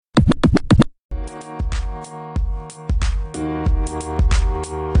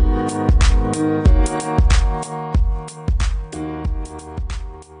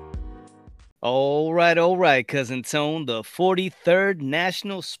all right, Cousin Tone. The 43rd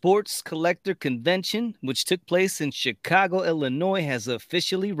National Sports Collector Convention, which took place in Chicago, Illinois, has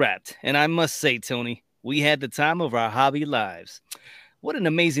officially wrapped. And I must say, Tony, we had the time of our hobby lives. What an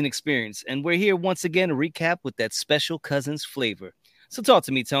amazing experience. And we're here once again to recap with that special cousin's flavor. So talk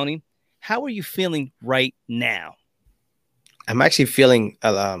to me, Tony. How are you feeling right now? I'm actually feeling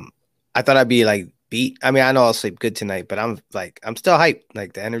I thought I'd be like beat. I mean, I know I'll sleep good tonight, but I'm still hyped.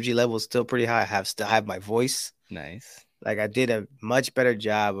 Like the energy level is still pretty high. I have still have my voice. Nice. Like I did a much better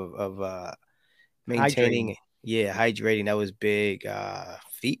job of Hydrating. maintaining, yeah, hydrating. That was big.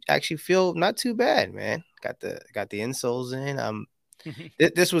 Feet actually feel not too bad, man. Got the insoles in.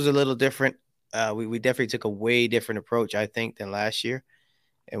 This was a little different. We definitely took a way different approach, I think, than last year,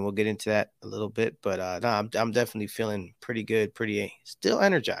 and we'll get into that a little bit. But no, I'm definitely feeling pretty good, pretty still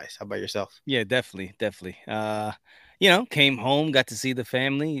energized. How about yourself? Yeah, definitely, definitely. Came home, got to see the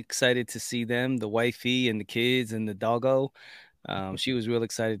family, excited to see them, the wifey and the kids and the doggo. She was real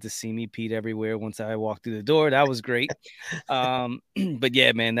excited to see me, Pete everywhere once I walked through the door. That was great. But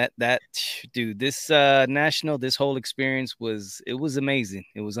yeah, man, that dude, this this whole experience was amazing.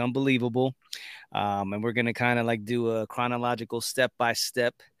 It was unbelievable. And we're gonna kind of like do a chronological step by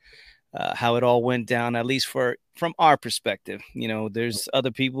step how it all went down, at least from our perspective. There's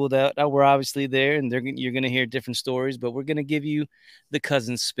other people that were obviously there, and you're going to hear different stories, but we're going to give you the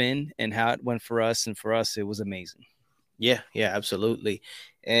cousin spin and how it went for us. And for us, it was amazing. Yeah, absolutely.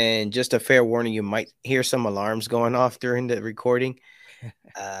 And just a fair warning, you might hear some alarms going off during the recording.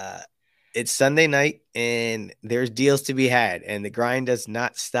 Uh, it's Sunday night and there's deals to be had, and the grind does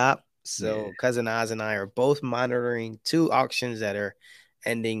not stop. Yeah. So cousin Oz and I are both monitoring two auctions that are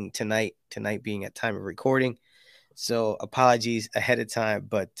ending tonight. Tonight being at time of recording. So apologies ahead of time,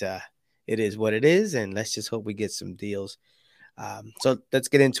 but it is what it is, and let's just hope we get some deals. So let's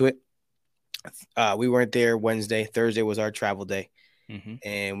get into it. We weren't there Wednesday. Thursday was our travel day, Hmm.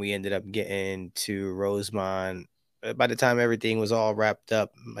 and we ended up getting to Rosemont. By the time everything was all wrapped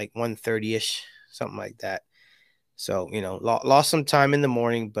up, like 1:30 ish, something like that. So lost some time in the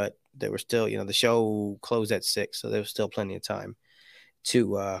morning, but there were still, the show closed at 6, so there was still plenty of time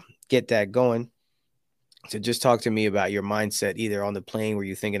to get that going. So just talk to me about your mindset, either on the plane, were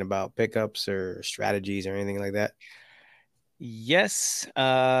you thinking about pickups or strategies or anything like that? Yes.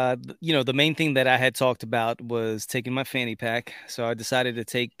 The main thing that I had talked about was taking my fanny pack. So I decided to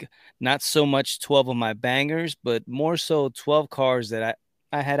take not so much 12 of my bangers, but more so 12 cars that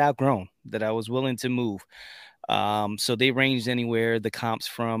I had outgrown that I was willing to move. So they ranged anywhere the comps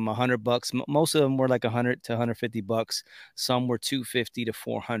from $100. Most of them were like 100 to 150 bucks. Some were 250 to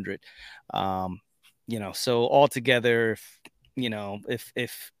 400. Um, so altogether,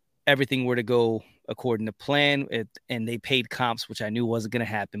 if everything were to go according to plan, and they paid comps, which I knew wasn't going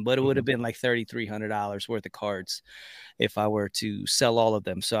to happen, but it would have Mhm. been like $3,300 worth of cards if I were to sell all of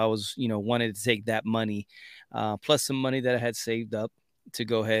them. So I was, wanted to take that money, plus some money that I had saved up to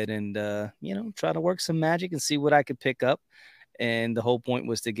go ahead and try to work some magic and see what I could pick up. And the whole point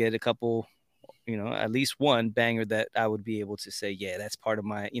was to get a couple, at least one banger that I would be able to say, yeah, that's part of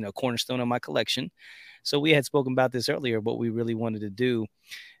my, cornerstone of my collection. So we had spoken about this earlier, what we really wanted to do.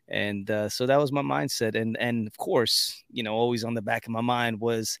 And so that was my mindset. And of course, always on the back of my mind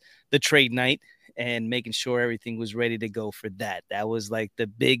was the trade night and making sure everything was ready to go for that. That was like the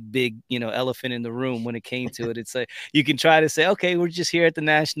big, elephant in the room when it came to it. It's like you can try to say, okay, we're just here at the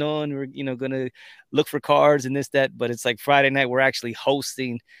National and we're, gonna look for cards and this, that, but it's like Friday night, we're actually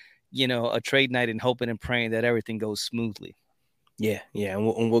hosting, a trade night and hoping and praying that everything goes smoothly. Yeah,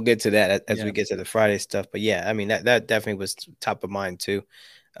 and we'll get to that as we Yeah. get to the Friday stuff. But yeah, I mean that definitely was top of mind too.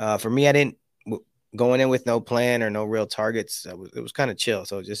 For me, I didn't going in with no plan or no real targets. It was kind of chill,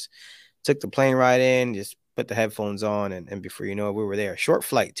 so just took the plane ride in, just put the headphones on, and before you know it, we were there. Short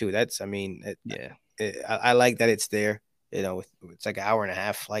flight too. That's, I mean, Yeah. I like that it's there. It's like an hour and a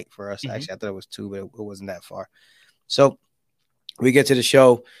half flight for us. Hmm. Actually, I thought it was two, but it wasn't that far. So we get to the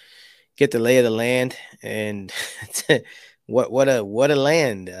show, get the lay of the land, and what a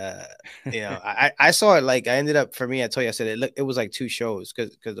land. I saw it, like I ended up, for me, I told you, I said it was like two shows,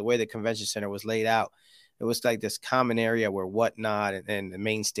 because the way the convention center was laid out, it was like this common area where whatnot, and the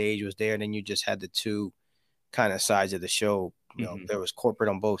main stage was there, and then you just had the two kind of sides of the show. Hmm. There was corporate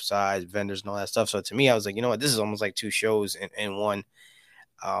on both sides, vendors and all that stuff. So to me, I was like, you know what, this is almost like two shows in one.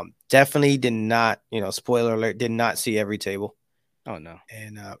 Definitely did not, spoiler alert, did not see every table. Oh no.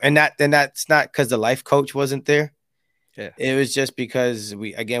 And that's not because the life coach wasn't there. Yeah. It was just because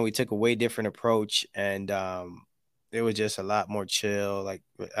we took a way different approach, and it was just a lot more chill. Like,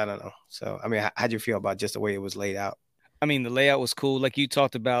 I don't know. So I mean, how'd you feel about just the way it was laid out? I mean, the layout was cool. Like you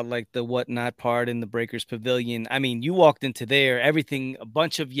talked about, like the whatnot part in the Breakers Pavilion. I mean, you walked into there, everything, a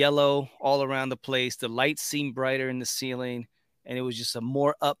bunch of yellow all around the place. The lights seemed brighter in the ceiling, and it was just a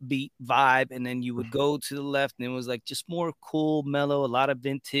more upbeat vibe. And then you would go to the left, and it was like just more cool, mellow, a lot of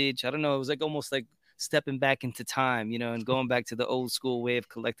vintage. I don't know. It was like almost like stepping back into time, and going back to the old school way of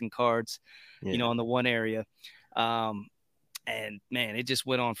collecting cards, Yeah. on the one area. Um, and man, it just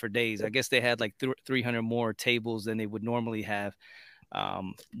went on for days. I guess they had like 300 more tables than they would normally have,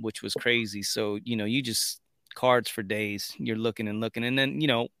 which was crazy. So, you just cards for days. You're looking and looking. And then,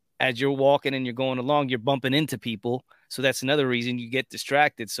 as you're walking and you're going along, you're bumping into people. So that's another reason you get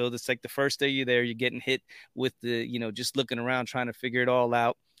distracted. So that's like the first day you're there, you're getting hit with the, just looking around, trying to figure it all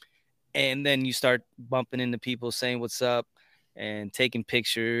out. And then you start bumping into people saying what's up and taking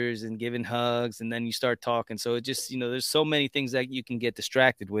pictures and giving hugs, and then you start talking. So it just, there's so many things that you can get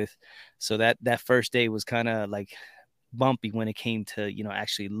distracted with. So that first day was kind of like bumpy when it came to,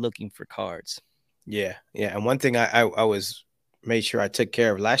 actually looking for cards. Yeah, yeah. And one thing I was made sure I took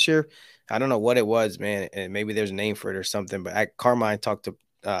care of last year. I don't know what it was, man, and maybe there's a name for it or something. But Carmine talked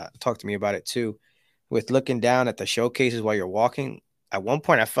to me about it too. With looking down at the showcases while you're walking, at one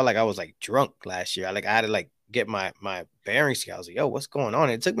point I felt like I was like drunk last year. I had to like get my bearings together. I was like, yo, what's going on?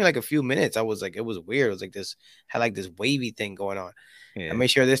 And it took me like a few minutes. I was like, it was weird. It was like this had like this wavy thing going on. I Yeah. made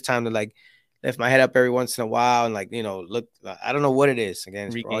sure this time to like lift my head up every once in a while and like look. I don't know what it is. Again,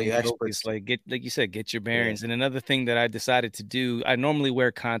 it's for all you Regain focus, experts. like get, like you said, get your Yeah. bearings. And another thing that I decided to do, I normally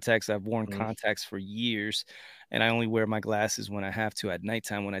wear contacts. I've worn Mhm. contacts for years, and I only wear my glasses when I have to at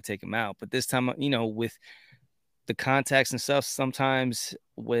nighttime when I take them out. But this time, with the contacts and stuff, sometimes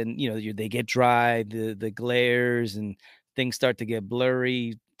when they get dry, the glares and things start to get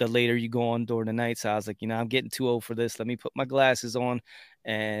blurry the later you go on during the night. So I was like, I'm getting too old for this. Let me put my glasses on.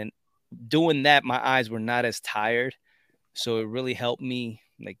 And doing that, my eyes were not as tired, so it really helped me,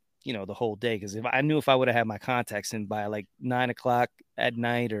 like, the whole day. Because if I would have had my contacts in by like 9 o'clock at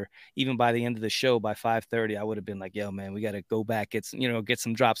night, or even by the end of the show by 5:30, I would have been like, yo, man, we got to go back, get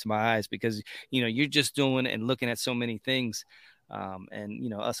some drops in my eyes, because you're just doing and looking at so many things.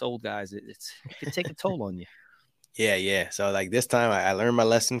 And us old guys, it could take a toll on you. Yeah, yeah. So like this time I learned my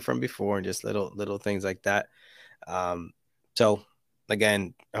lesson from before and just little things like that. Um, so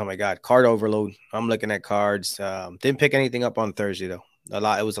again, oh my God, card overload. I'm looking at cards. Didn't pick anything up on Thursday though.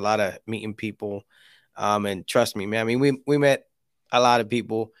 It was a lot of meeting people. And trust me, man. I mean, we met a lot of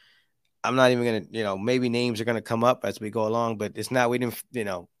people. I'm not even gonna, maybe names are gonna come up as we go along, but it's not. We didn't,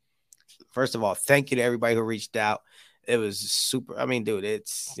 first of all, thank you to everybody who reached out. It was super. I mean, dude,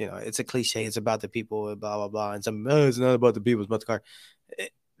 it's a cliche. It's about the people, blah blah blah. And some, it's not about the people. It's about the car.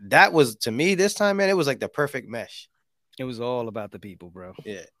 That was to me this time, man. It was like the perfect mesh. It was all about the people, bro.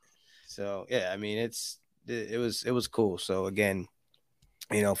 Yeah. So yeah, I mean, it was cool. So again,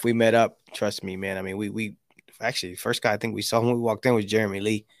 if we met up, trust me, man. I mean, we actually first guy I think we saw when we walked in was Jeremy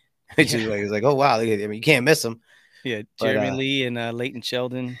Lee, which Yeah. is like it was like, oh wow, I mean, you can't miss him. Yeah, But Jeremy Lee and Leighton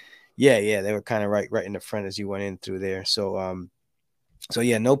Sheldon. yeah, yeah, they were kind of right in the front as you went in through there. So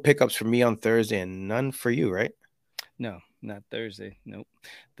yeah, no pickups for me on Thursday and none for you, right? No, not Thursday. Nope.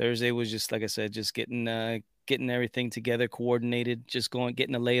 Thursday was just, like I said, just getting everything together, coordinated, just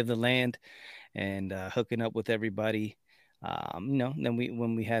getting the lay of the land, and hooking up with everybody. Then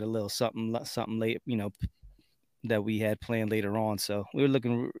when we had a little something late, that we had planned later on. So we were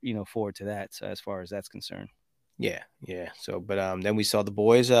looking, forward to that. So as far as that's concerned. Yeah, yeah. So, but then we saw the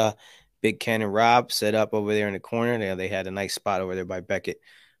boys, Big Ken and Rob, set up over there in the corner. They had a nice spot over there by Beckett,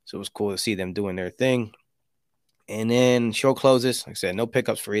 so it was cool to see them doing their thing. And then show closes. Like I said, no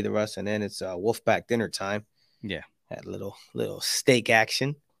pickups for either of us. And then it's Wolfpack dinner time. Yeah. Had a little steak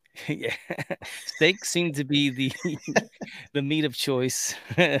action. Yeah. Steak seemed to be the the meat of choice.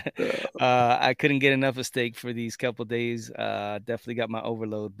 I couldn't get enough of steak for these couple days. Definitely got my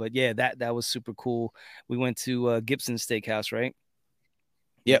overload. But yeah, that was super cool. We went to Gibson Steakhouse, right?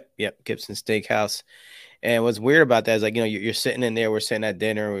 Yep, yep. Gibson Steakhouse. And what's weird about that is like you're sitting in there. We're sitting at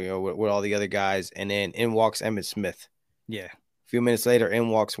dinner, with all the other guys, and then in walks Emmett Smith. Yeah. A few minutes later, in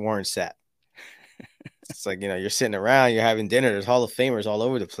walks Warren Sapp. It's like you're sitting around, you're having dinner. There's Hall of Famers all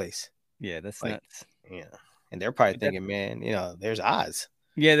over the place. Yeah, that's Like, nuts. and they're probably But that, thinking, man, there's Oz.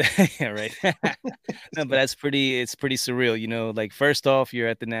 yeah, yeah, right. No, but it's pretty surreal, like first off, you're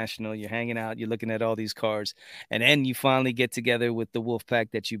at the National, you're hanging out, you're looking at all these cars, and then you finally get together with the wolf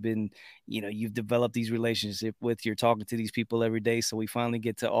pack that you've developed these relationships with. You're talking to these people every day. So we finally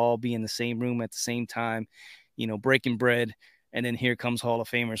get to all be in the same room at the same time, breaking bread. And then here comes Hall of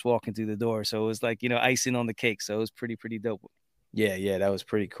Famers walking through the door. So it was like, icing on the cake. So it was pretty dope. Yeah, yeah, that was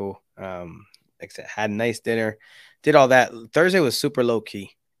pretty cool. like I said, had a nice dinner, did all that. Thursday was super low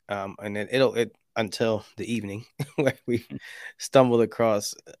key. And then it until the evening where we stumbled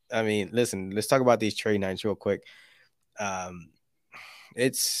across. I mean, listen, let's talk about these trade nights real quick. Um,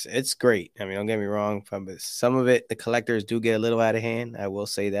 it's great. I mean, don't get me wrong, but some of it, the collectors do get a little out of hand. I will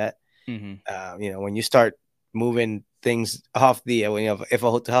say that. Hmm. When you start moving things off if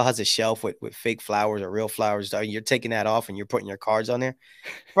a hotel has a shelf with fake flowers or real flowers, you're taking that off and you're putting your cards on there.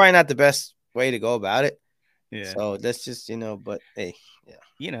 Probably not the best way to go about it. Yeah. So that's just but hey,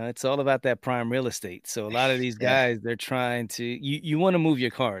 yeah, It's all about that prime real estate. So a lot of these yeah, guys, they're trying to you want to move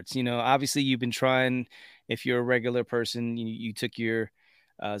your cards. Obviously you've been trying. If you're a regular person, you took your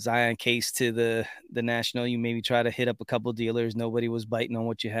Zion case to the National. You maybe try to hit up a couple dealers. Nobody was biting on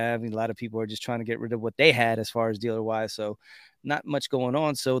what you have. And a lot of people are just trying to get rid of what they had as far as dealer wise. So not much going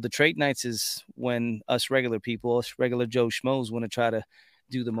on. So the trade nights is when us regular people, us regular Joe Schmoes, want to try to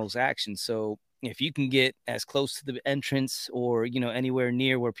do the most action. So if you can get as close to the entrance or anywhere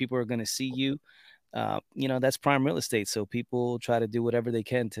near where people are going to see you, that's prime real estate. So people try to do whatever they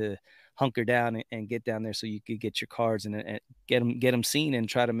can to hunker down and get down there so you could get your cards and get them seen and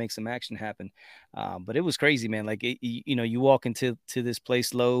try to make some action happen. But it was crazy, man. Like you walk into this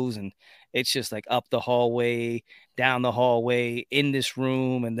place Lowe's, and it's just like up the hallway, down the hallway, in this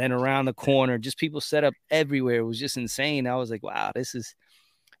room, and then around the corner, just people set up everywhere. It was just insane. I was like, wow,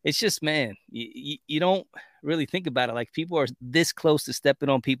 it's just, man, you don't really think about it. Like, people are this close to stepping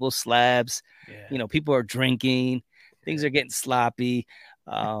on people's slabs. yeah, People are drinking, yeah, things are getting sloppy.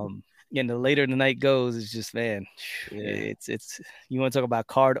 um the later the night goes, it's just, man, yeah, it's you want to talk about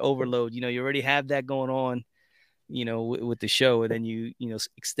card overload. You already have that going on, with the show, and then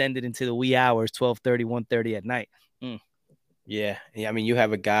extend it into the wee hours, 12:30, 1:30 at night. Mm, yeah, yeah. I mean, you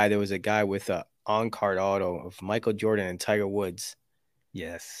have a guy. There was a guy with a on card auto of Michael Jordan and Tiger Woods.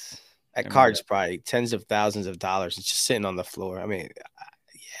 yes, I That remember card's that. probably tens of thousands of dollars. It's just sitting on the floor. I mean,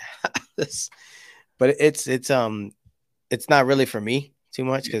 yeah, but it's not really for me too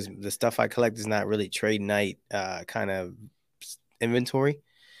much because Yeah. the stuff I collect is not really trade night kind of inventory.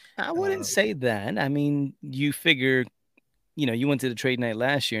 I wouldn't Uh, say that. I mean, you figure, you went to the trade night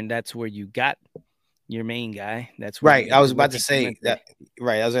last year, and that's where you got your main guy. That's where you right. I got was your about to rookie say Clemente. that.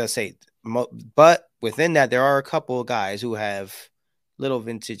 Right. I was gonna say, but within that, there are a couple of guys who have little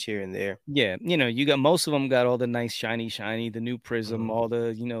vintage here and there. Yeah, you got most of them got all the nice shiny, the new prism, Mhm. all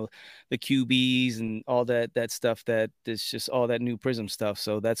the QBs and all that stuff that's just all that new prism stuff.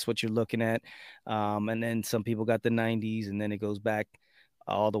 So that's what you're looking at. And then some people got the 90s, and then it goes back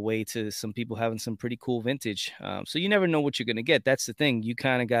all the way to some people having some pretty cool vintage. So you never know what you're gonna get. That's the thing. You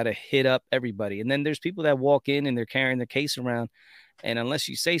kind of got to hit up everybody. And then there's people that walk in and they're carrying their case around, and unless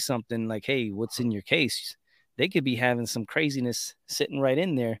you say something like, "Hey, what's in your case?" they could be having some craziness sitting right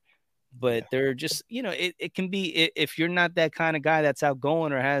in there. But Yeah. they're just, it can be, if you're not that kind of guy that's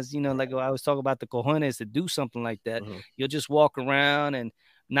outgoing or has, like I was talking about, the cojones to do something like that, Mhm. you'll just walk around and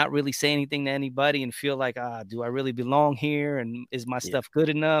not really say anything to anybody and feel like, do I really belong here? And is my Yeah. stuff good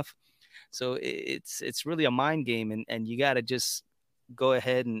enough? So it's really a mind game, and you got to just go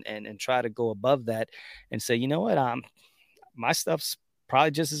ahead and try to go above that and say, you know what, my stuff's probably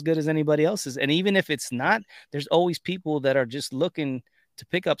just as good as anybody else's. And even if it's not, there's always people that are just looking to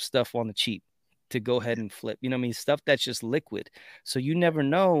pick up stuff on the cheap to go ahead and flip. What I mean? Stuff that's just liquid. So you never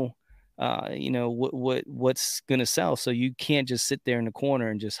know what's gonna sell. So you can't just sit there in the corner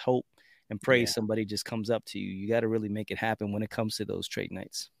and just hope and pray Yeah. somebody just comes up to you. You got to really make it happen when it comes to those trade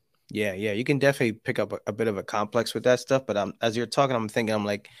nights. Yeah, yeah, you can definitely pick up a bit of a complex with that stuff. But as you're talking, I'm thinking, I'm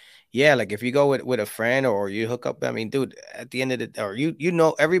like, yeah, like if you go with a friend or you hook up, I mean, dude, at the end of the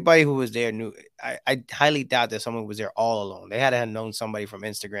or everybody who was there knew. I highly doubt that someone was there all alone. They had to have known somebody from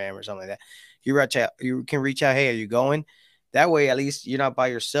Instagram or something like that. You can reach out. Hey, are you going? That way, at least you're not by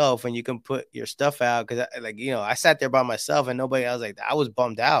yourself and you can put your stuff out. Because like I sat there by myself and nobody. I was like, I was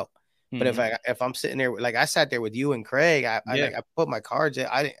bummed out. But Hmm. if I'm sitting there, like I sat there with you and Craig, Yeah. I put my cards in.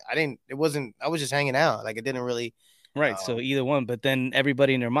 I didn't it wasn't I was just hanging out. Like it didn't really Right. So um either one, but then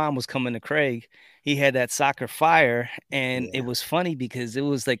everybody and their mom was coming to Craig. He had that soccer fire, and it yeah. was funny because it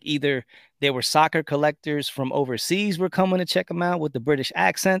was like either there were soccer collectors from overseas were coming to check him out with the British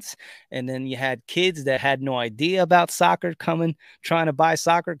accents, and then you had kids that had no idea about soccer coming trying to buy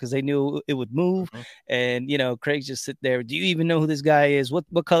soccer because they knew it would move. Mhm. And Craig just sit there. Do you even know who this guy is? What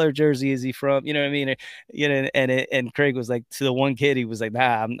color jersey is he from? You know what I mean? And Craig was like, to the one kid, he was like,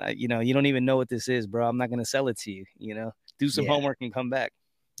 nah, I'm not, you don't even know what this is, bro. I'm not gonna sell it to you. Do some Yeah. homework and come back.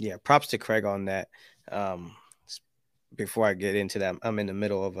 Yeah. Props to Craig on that. Um before I get into that, I'm in the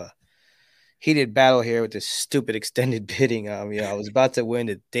middle of heated battle here with this stupid extended bidding. I was about to win.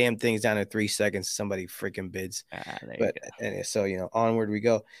 The damn thing's down to 3 seconds. Somebody freaking bids, Ah, there you but go. and so onward we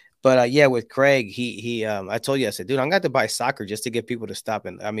go. But yeah, with Craig, I told you, I said, dude, I'm going to buy soccer just to get people to stop.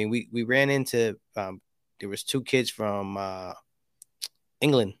 And I mean, we ran into there was two kids from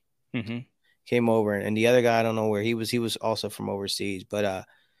England Hmm. came over, and the other guy, I don't know where he was. He was also from overseas, but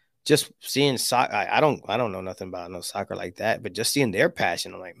just seeing soccer, I don't know nothing about no soccer like that, but just seeing their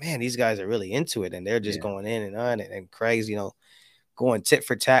passion, I'm like, man, these guys are really into it, and they're just Yeah. going in and on, and Craig's, going tit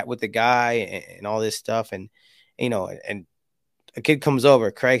for tat with the guy and all this stuff, and and a kid comes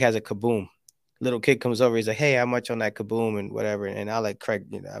over, Craig has a kaboom. Little kid comes over, he's like, hey, how much on that kaboom and whatever, and I'll let Craig,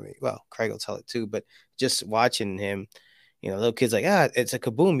 I mean, well, Craig will tell it too, but just watching him, little kid's like, it's a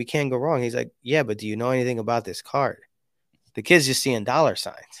kaboom, you can't go wrong. He's like, yeah, but do you know anything about this card? The kid's just seeing dollar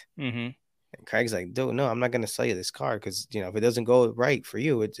signs. Hmm. And Craig's like, dude, no, I'm not gonna sell you this card because if it doesn't go right for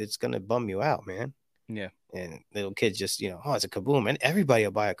you, it's gonna bum you out, man. Yeah. And little kids just, oh, it's a kaboom, and everybody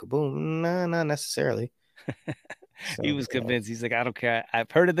will buy a kaboom. No, not necessarily. He So, was convinced. He's like, I don't care. I've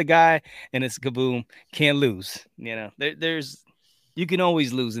heard of the guy, and it's kaboom. Can't lose. There's you can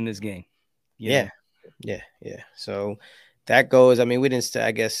always lose in this game. You yeah, know. yeah. So that goes. I mean, we didn't.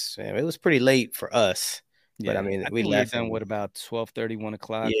 I guess it was pretty late for us, but I Yeah. mean, I we think we were left done. and What about 12:30, 1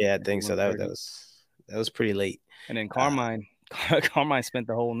 o'clock, yeah, I maybe think so. That 1:30? that was pretty late. And then Uh, Carmine, Carmine spent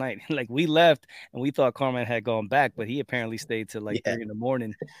the whole night. Like we left, and we thought Carmine had gone back, but he apparently stayed till like yeah, 3 in the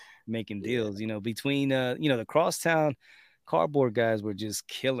morning making yeah, deals. Between the crosstown cardboard guys were just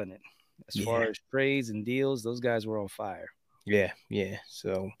killing it as yeah. far as trades and deals. Those guys were on fire. Yeah, yeah.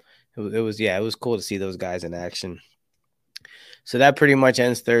 So it was cool to see those guys in action. So that pretty much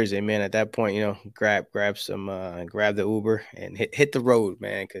ends Thursday, man. At that point, grab the Uber and hit the road,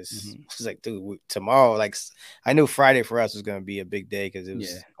 man. Because Hmm. it's like, dude, tomorrow, like I knew Friday for us was gonna be a big day because it Yeah,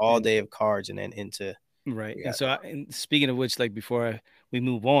 was all and day of cards and then into right. we And got so, and speaking of which, like we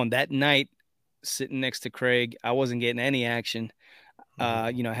move on, that night sitting next to Craig, I wasn't getting any action.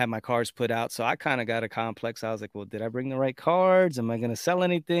 mhm, I had my cards put out. So I kind of got a complex. I was like, well, did I bring the right cards? Am I going to sell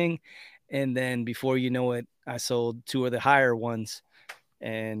anything? And then before you know it, I sold two of the higher ones.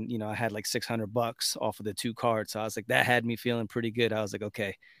 And, I had like $600 off of the two cards. So I was like, that had me feeling pretty good. I was like,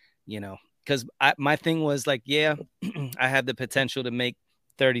 okay, because my thing was like, yeah, I have the potential to make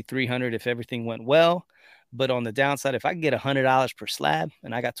 3,300 if everything went well. But on the downside, if I can get $100 per slab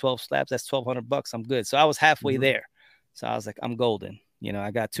and I got 12 slabs, that's $1,200. I'm good. So I was halfway mhm. there. So I was like, I'm golden.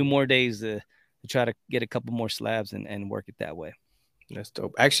 I got 2 more days to try to get a couple more slabs and work it that way. That's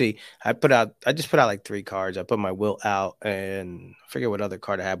dope. Actually, I just put out like three cards. I put my will out and I forget what other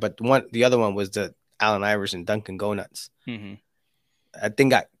card I had, but the other one was the Allen Iverson Dunkin' Go Nuts. Mm-hmm. I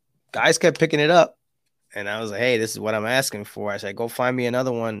think guys kept picking it up. And I was like, hey, this is what I'm asking for. I said, go find me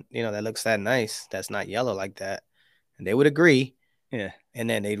another one, that looks that nice. That's not yellow like that. And they would agree. Yeah. And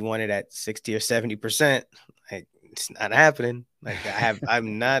then they'd want it at 60 or 70%. Like, it's not happening. Like,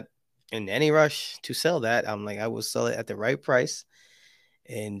 I'm not in any rush to sell that. I'm like, I will sell it at the right price.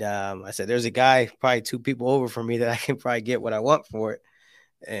 And I said, there's a guy, probably two people over from me that I can probably get what I want for it.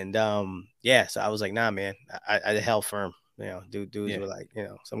 And yeah, so I was like, nah, man, I held firm. Dudes Yeah. were like,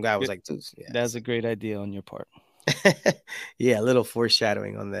 some guy was Good. like, dudes, yeah. That's a great idea on your part. Yeah, a little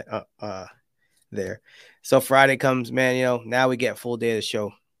foreshadowing on that there. So Friday comes, man, now we get full day of the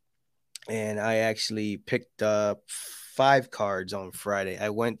show. And I actually picked up 5 cards on Friday. I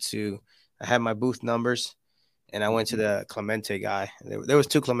had my booth numbers and I went to Mhm. the Clemente guy. There was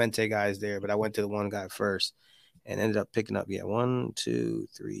two Clemente guys there, but I went to the one guy first and ended up picking up, yeah,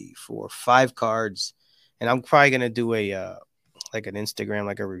 5 cards. And I'm probably gonna do a like an Instagram,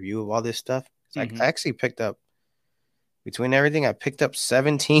 like a review of all this stuff. So I Mhm. actually picked up between everything, I picked up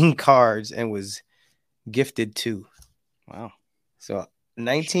 17 cards and was gifted 2. Wow. So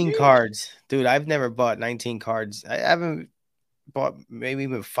 19 Sheesh. cards. Dude, I've never bought 19 cards. I haven't bought maybe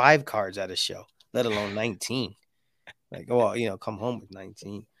even 5 cards at a show, let alone 19. Like, oh, come home with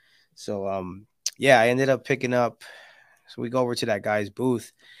 19. So yeah, I ended up picking up. So we go over to that guy's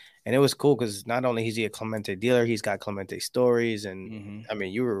booth. And it was cool because not only is he a Clemente dealer, he's got Clemente stories. And Mhm. I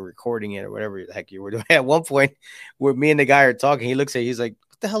mean, you were recording it or whatever the heck you were doing. At one point, where me and the guy are talking, he looks at, he's like,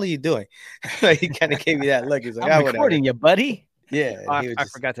 "What the hell are you doing?" Like, he kind of gave me that look. He's like, I'm "Ah, whatever." recording you, buddy. Yeah, Oh, and I, he was I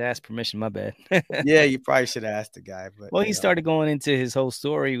just, forgot to ask permission. My bad. yeah. You probably should have asked the guy, but Well, he started going into his whole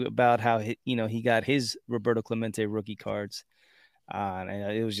story about how he got his Roberto Clemente rookie cards, and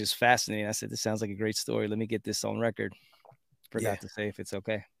it was just fascinating. I said, "This sounds like a great story. Let me get this on record." yeah, Forgot to say if it's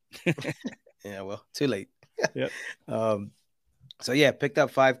okay. yeah. Well, too late. Yep. um, so yeah, picked up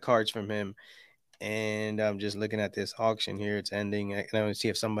 5 cards from him, and I'm just looking at this auction here. It's ending. I can only see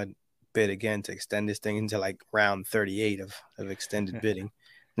if somebody bid again to extend this thing into like round 38 of extended bidding.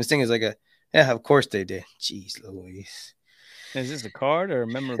 This thing is like a, yeah, of course they did. Jeez Louise. Is this a card or a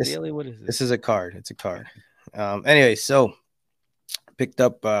This memorabilia? What is this this? is a card. It's a card. Okay. Anyway, so picked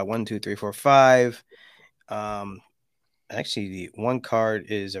up one, two, three, four, five. Um, Actually, the one card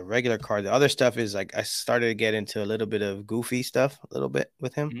is a regular card. The other stuff is like I started to get into a little bit of goofy stuff, a little bit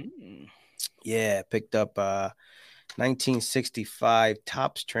with him. Mm. Yeah, picked up 1965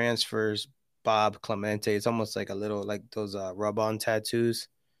 Tops Transfers Bob Clemente. It's almost like a little like those rub-on tattoos.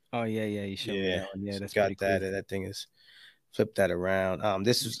 Oh yeah, yeah. You showed me Yeah, that one. Yeah, so that's pretty got cool. that. And that thing is flip that around.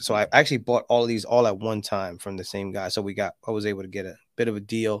 This is so I actually bought all of these all at one time from the same guy. So I was able to get a bit of a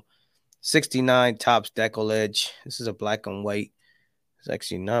deal. 69 Tops Deckle Edge. This is a black and white. It's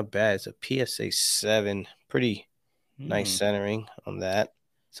actually not bad. It's a PSA 7. Pretty nice Mm. centering on that.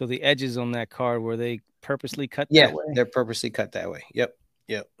 So the edges on that card were they purposely cut that Yeah, way? they're purposely cut that way. Yep.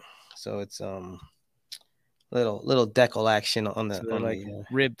 Yep. So it's little decal action So they're on like the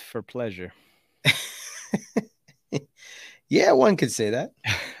ribbed for pleasure. Yeah, one could say that.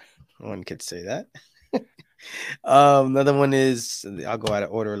 One could say that. Another one is I'll go out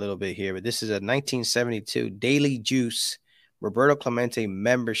of order a little bit here, but this is a 1972 Daily Juice Roberto Clemente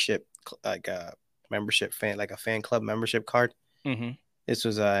membership, like a membership fan, like a fan club membership card. Mm-hmm. This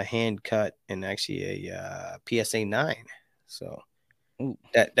was a hand cut and actually a PSA 9. So Ooh,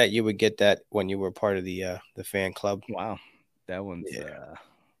 that you would get that when you were part of the fan club. wow. That one's Yeah,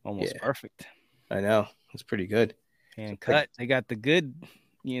 almost yeah, perfect. I know. It's pretty good. So Hand like, cut. They got the good,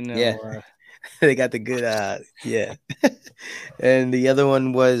 you yeah, know, they got the good yeah. And the other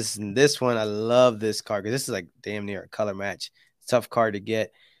one was this one. I love this card because this is like damn near a color match. Tough card to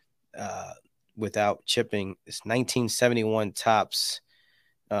get uh without chipping. It's 1971 Tops.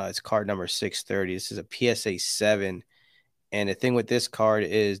 It's card number 630. This is a PSA 7. And the thing with this card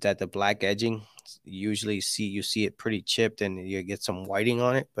is that the black edging, usually you see it pretty chipped and you get some whiting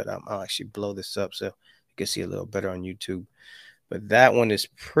on it. But I'll actually blow this up so you can see a little better on YouTube. But that one is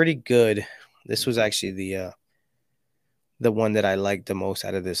pretty good. This was actually the one that I liked the most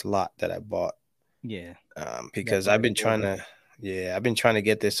out of this lot that I bought. yeah, that Because I've bright been trying silver. to, yeah, I've been trying to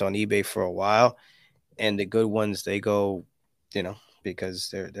get this on eBay for a while, and the good ones they go, because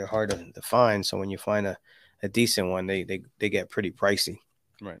they're hard to find. So when you find a decent one, they get pretty pricey.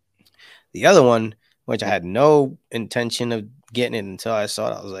 Right. The other one, which I had no intention of getting it until I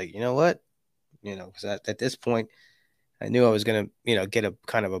saw it, I was like, you know what, because at this point I knew I was gonna, get a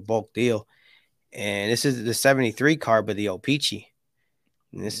kind of a bulk deal. And this is the 73 card, but the O-Pee-Chee.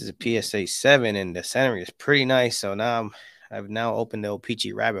 And this is a Mm. PSA 7, and the centering is pretty nice. So now I've now opened the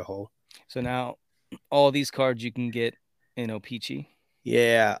O-Pee-Chee rabbit hole. So now all these cards you can get in O-Pee-Chee.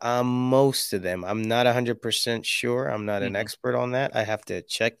 Yeah, most of them. I'm not 100% sure. I'm not an Mm-hmm. expert on that. I have to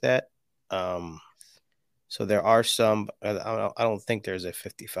check that. Um, so there are some. I don't think there's a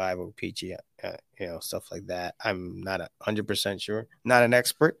 55 O-Pee-Chee, stuff like that. I'm not 100% sure. Not an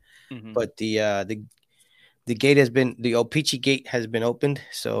expert, Mm-hmm. but the gate has been the O-Pee-Chee gate has been opened.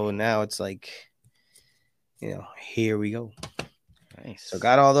 So now it's like, here we go. So Nice.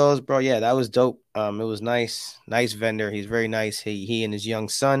 got all those, bro. Yeah, that was dope. It was nice, nice vendor. He's very nice. He and his young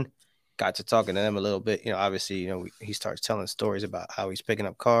son got to talking to them a little bit. Obviously, he starts telling stories about how he's picking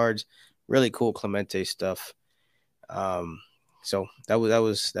up cards. Really cool Clemente stuff. Um, so that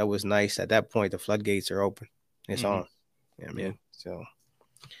was nice. At that point, the floodgates are open. It's Mm-hmm. on. You know what I Yeah. mean, so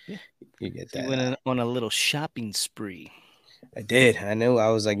Yeah. you get So you that. went on a little shopping spree. I did. I knew. I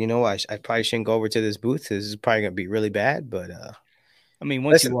was like, I probably shouldn't go over to this booth. This is probably gonna be really bad. But I mean,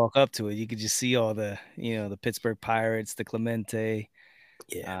 once you listen, walk up to it, you could just see all the, the Pittsburgh Pirates, the Clemente.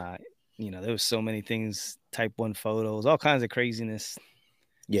 yeah, Uh, there was so many things, type one photos, all kinds of craziness. So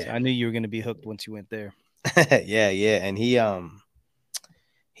yeah, I knew you were going to be hooked once you went there. yeah, yeah. And he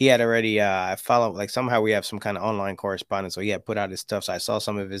had already I follow like somehow we have some kind of online correspondence. So he had put out his stuff. So I saw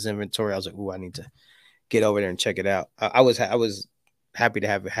some of his inventory. I was like, ooh, I need to get over there and check it out. I was happy to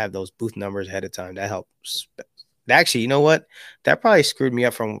have those booth numbers ahead of time. That helps. Actually, you know what? That probably screwed me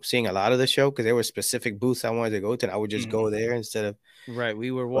up from seeing a lot of the show because there were specific booths I wanted to go to. And I would just Mhm. go there instead of. Right.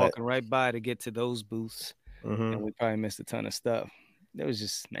 We were But walking right by to get to those booths, and mhm. we probably missed a ton of stuff. It was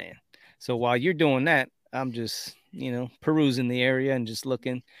just, man. So while you're doing that, I'm just, perusing the area and just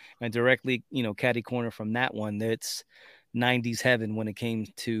looking, and directly, catty corner from that one. That's 90s heaven when it came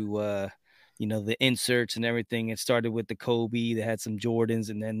to, the inserts and everything. It started with the Kobe that had some Jordans,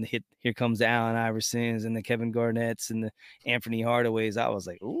 and then here comes the Allen Iversons and the Kevin Garnett's and the Anthony Hardaways. I was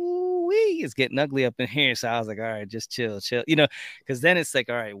like, ooh, it's getting ugly up in here. So I was like, all right, just chill, chill, because then it's like,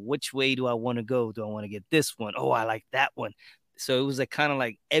 all right, which way do I want to go? Do I want to get this one? Oh, I like that one. So it was like kind of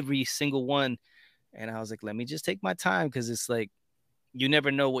like every single one. And I was like, let me just take my time because it's like you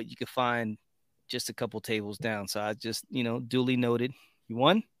never know what you could find just a couple tables down. So I just, duly noted. You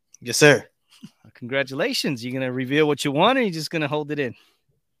won? Yes, sir. Congratulations. You gonna reveal what you won, or you just gonna hold it in?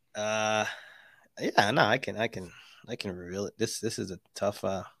 Uh, yeah, no, I can reveal it. This is a tough.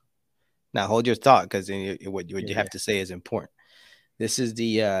 Now hold your thought because what Yeah, you yeah. have to say is important. This is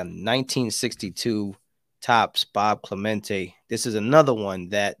the 1962 Tops Bob Clemente. This is another one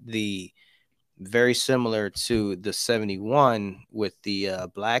that the very similar to the 71 with the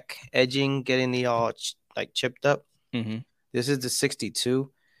black edging getting the all like chipped up. Mm-hmm. This is the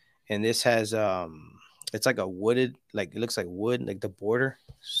 62, and this has it's like a wooded, like it looks like wood, like the border.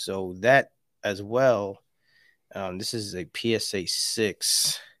 So that as well. This is a PSA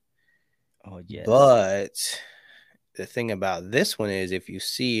 6. Oh yes. But the thing about this one is if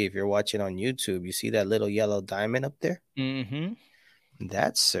you're watching on YouTube, you see that little yellow diamond up there? Mm-hmm.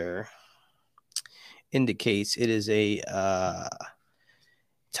 That, sir, indicates it is a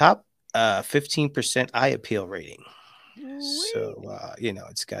top 15% eye appeal rating. Ooh-wee. So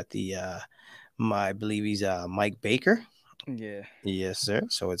it's got the I believe he's Mike Baker. Yeah. Yes, sir.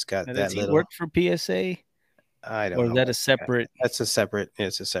 So it's got Now, does that he little. work for PSA, I don't or is know that a about that. separate? That's a separate.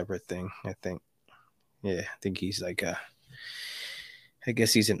 It's a separate thing. I think. Yeah, I think he's like a. I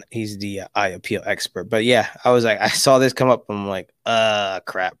guess he's the eye appeal expert. But yeah, I was like, I saw this come up. I'm like,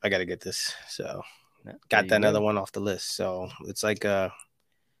 crap, I gotta get this. So No, there got you that another go. one off the list. So it's like I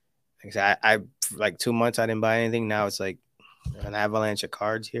said, I for like 2 months I didn't buy anything. Now it's like an avalanche of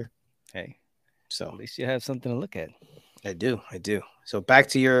cards here. Hey, So at least you have something to look at. I do. So back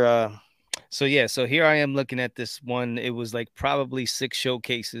to your So yeah, so here I am looking at this one. It was like probably 6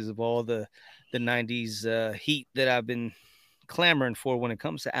 showcases of all the '90s heat that I've been clamoring for when it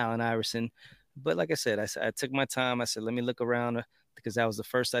comes to Allen Iverson. But like I said, I took my time. I said, let me look around because that was the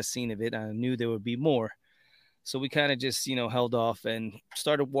first I seen of it. I knew there would be more. So we kind of just, held off and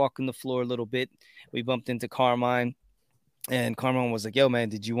started walking the floor a little bit. We bumped into Carmine, and Carmine was like, yo, man,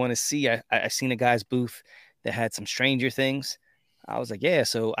 did you want to see? I seen a guy's booth that had some Stranger Things. I was like, yeah.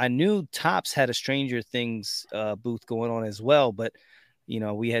 So I knew Tops had a Stranger Things booth going on as well. But,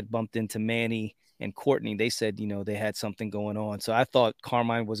 we had bumped into Manny and Courtney. They said, they had something going on. So I thought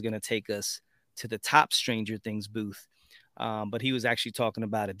Carmine was going to take us to the top Stranger Things booth. But he was actually talking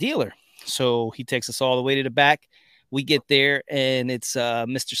about a dealer. So he takes us all the way to the back. We get there, and it's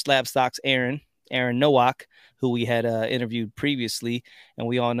Mr. Slabstock's Aaron Nowak, who we had interviewed previously, and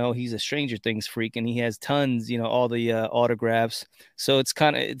we all know he's a Stranger Things freak, and he has tons, all the autographs. So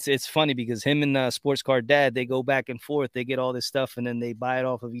it's funny because him and Sports Card Dad, they go back and forth. They get all this stuff, and then they buy it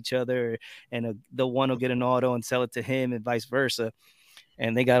off of each other, and the one will get an auto and sell it to him, and vice versa.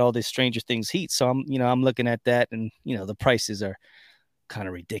 And they got all this Stranger Things heat. So I'm looking at that, and the prices are kind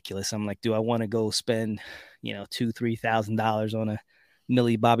of ridiculous. I'm like, do I want to go spend, $2,000-3,000 on a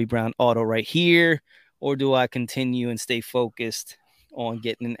Millie Bobby Brown auto right here, or do I continue and stay focused on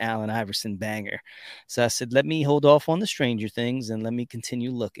getting an Allen Iverson banger? So I said, let me hold off on the Stranger Things and let me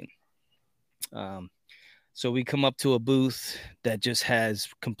continue looking. Um, so we come up to a booth that just has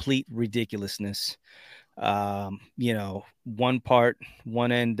complete ridiculousness. One part,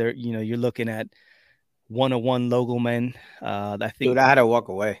 one end there, you're looking at 101 logo men. I dude. think, I had to walk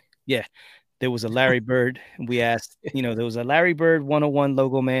away. yeah, there was a Larry Bird. We asked, there was a Larry Bird 101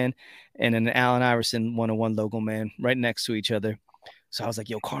 logo man and an Allen Iverson 101 logo man right next to each other. So I was like,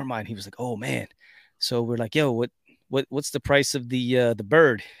 yo, Carmine. He was like, oh man. So we're like, yo, what's the price of the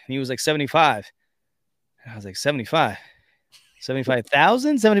bird? And he was like 75. And I was like, 75.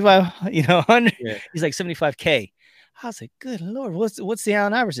 75,000, 75, 100. Yeah, He's like 75K. I was like, good Lord, what's the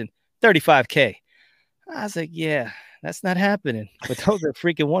Allen Iverson? 35K. I was like, yeah, that's not happening. But those are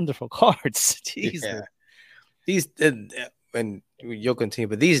freaking wonderful cards. Jesus. yeah. These and you'll continue,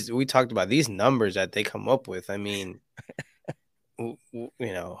 but these we talked about these numbers that they come up with. I mean,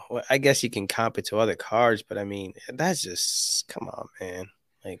 I guess you can comp it to other cards, but I mean, that's just come on, man.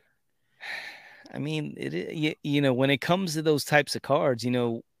 Like, I mean, when it comes to those types of cards,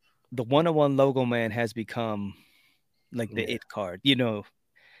 the 101 logo man has become like the yeah, it card,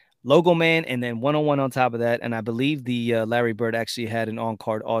 logo man, and then 101 on top of that. And I believe the Larry Bird actually had an on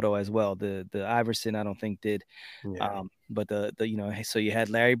card auto as well. The Iverson, I don't think did. yeah. But so you had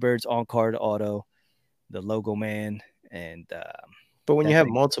Larry Bird's on card auto, the logo man, and But when you that have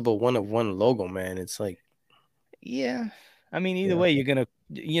thing. multiple one of one logo, man, it's like, Yeah. I mean, either yeah, way, you're gonna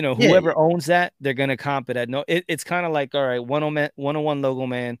Yeah, whoever owns that, they're gonna comp it at no. It's kind of like, all right, 101 logo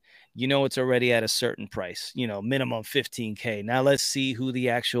man. It's already at a certain price. Minimum 15K. Now let's see who the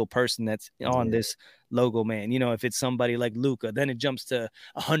actual person that's on yeah. this logo man. If it's somebody like Luca, then it jumps to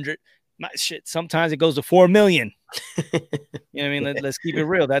 100. Not shit. Sometimes it goes to 4 million. You know what I mean? Let's keep it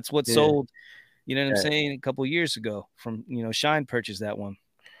real. That's what Yeah, sold. You know what I'm right. saying? A couple years ago, from Shine purchased that one.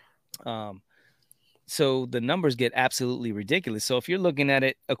 So the numbers get absolutely ridiculous. So if you're looking at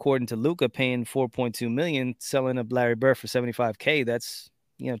it according to Luca paying 4.2 million, selling a Larry Bird for 75K, that's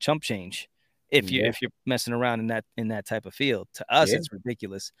chump change. If you Yeah, if you're messing around in that type of field, to us yeah, it's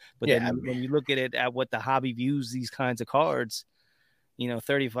ridiculous. But yeah. then when you look at it at what the hobby views these kinds of cards,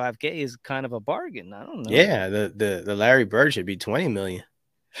 35K is kind of a bargain. I don't know. Yeah, the Larry Bird should be 20 million.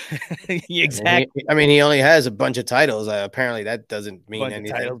 I mean, he, Exactly. I mean, he only has a bunch of titles. Apparently, that doesn't mean Bunch of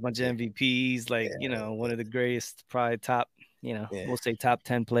anything. titles, bunch of Yeah, MVPs, like, yeah, one of the greatest, probably top, yeah. we'll say top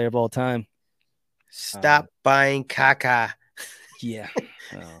 10 player of all time. Um, Stop buying caca. yeah.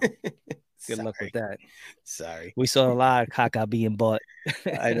 Oh, good luck with Sorry, that. sorry. We saw a lot of caca being bought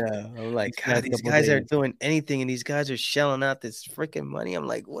I know. I'm these like, God, past these couple guys days. aren't doing anything, and these guys are shelling out this freaking money. I'm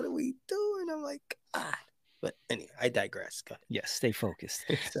like, what are we doing? I'm like, God. But anyway, I digress. Go Yes, stay focused.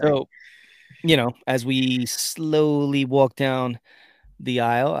 ahead. Sorry. So, as we slowly walk down the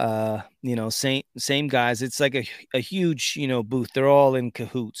aisle, same guys. It's like a huge, booth. They're all in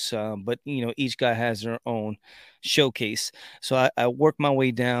cahoots, but each guy has their own showcase. So I work my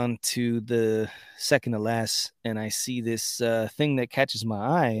way down to the second to last, and I see this thing that catches my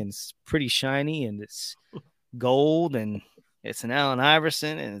eye, and it's pretty shiny, and it's gold, and it's an Allen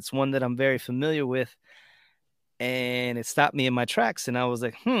Iverson, and it's one that I'm very familiar with, and it stopped me in my tracks, and I was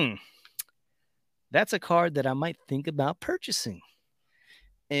like, that's a card that I might think about purchasing.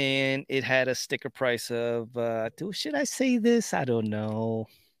 And it had a sticker price of should I say this? I don't know.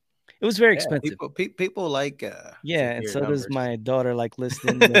 It was very Yeah, expensive. people like to Yeah, and hear so does numbers. my daughter like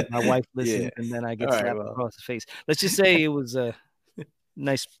listening, then my wife Yeah. listens, and then I All get right. slapped Well. across the face. Let's just say it was a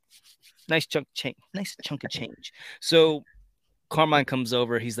nice nice chunk of change. So Carmine comes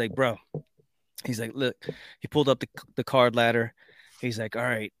over, he's like, "Bro." He's like, "Look." He pulled up the card ladder. He's like, "All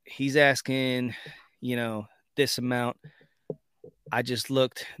right." He's asking, this amount. I just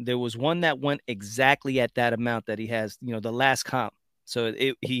looked. There was one that went exactly at that amount that he has, the last comp. So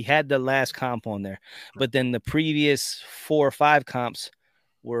he had the last comp on there, but then the previous 4 or 5 comps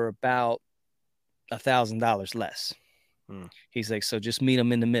were about $1,000 less. Hmm. He's like, so just meet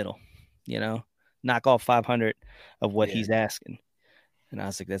him in the middle, knock off 500 of what Yeah. he's asking. And I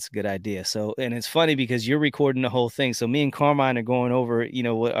was like, that's a good idea. So, and it's funny because you're recording the whole thing. So me and Carmine are going over,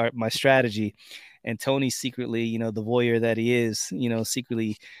 what my strategy, and Tony secretly, the voyeur that he is,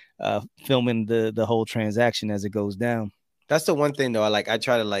 secretly filming the whole transaction as it goes down. That's the one thing though. I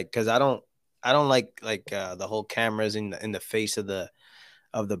try to because I don't like the whole cameras in the face of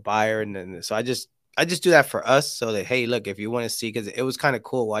the buyer, and then so I just do that for us so that, hey, look, if you want to see, because it was kind of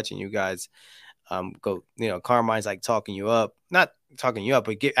cool watching you guys go, Carmine's like talking you up, not talking you up,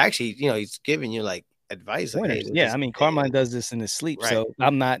 but actually, he's giving you like advice, like, hey, Pointers. Yeah. I mean, hey, Carmine does this in his sleep. right, So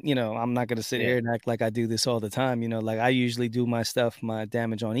I'm not going to sit yeah, here and act like I do this all the time. Like I usually do my stuff, my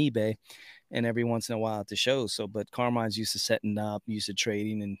damage on eBay, and every once in a while at the shows. So, but Carmine's used to setting up, used to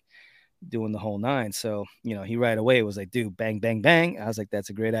trading and doing the whole nine. So, he right away was like, dude, bang, bang, bang. I was like, that's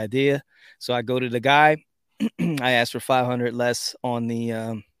a great idea. So I go to the guy. I asked for 500 less on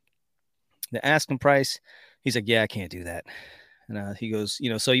the asking price. He's like, yeah, I can't do that. And he goes,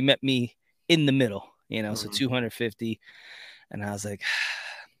 so he met me in the middle, so mhm, 250. And I was like,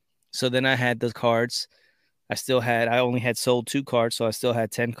 so then I had the cards. I only had sold 2 cards. So I still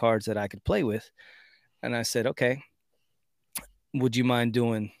had 10 cards that I could play with. And I said, okay, would you mind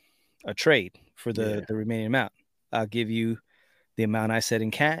doing a trade for yeah. the remaining amount? I'll give you the amount I said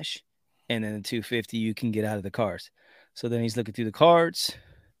in cash, and then the 250 you can get out of the cards. So then he's looking through the cards.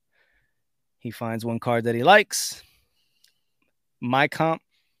 He finds one card that he likes. My comp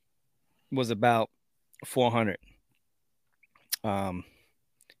was about 400. Um,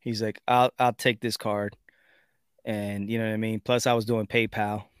 he's like, I'll take this card, and you know what I mean. Plus, I was doing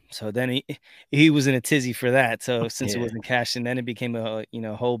PayPal, so then he was in a tizzy for that. So since it Yeah, wasn't cash, and then it became a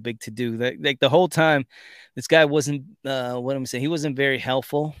whole big to do. Like the whole time, this guy wasn't what I'm saying. He wasn't very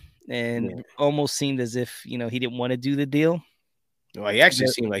helpful, yeah. and almost seemed as if he didn't want to do the deal. Well, he actually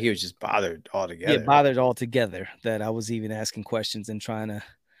But seemed like he was just bothered yeah, altogether. bothered altogether that I was even asking questions and trying to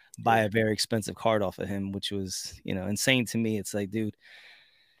buy Yeah, a very expensive card off of him, which was insane to me. It's like, dude,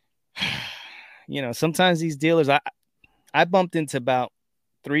 sometimes these dealers, I bumped into about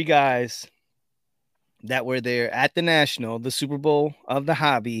 3 guys that were there at the National, the Super Bowl of the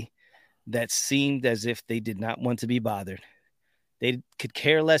hobby, that seemed as if they did not want to be bothered. They could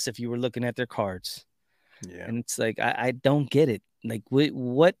care less if you were looking at their cards. Yeah. And it's like, I don't get it. Like,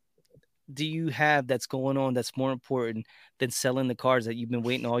 what do you have that's going on that's more important than selling the cards that you've been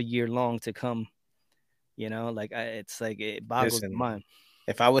waiting all year long to come? Like it's like it boggles the Listen, mind.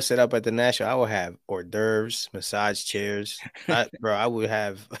 if I was set up at the National, I would have hors d'oeuvres, massage chairs. I would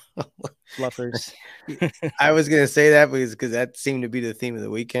have. Fluffers. I was gonna say that because that seemed to be the theme of the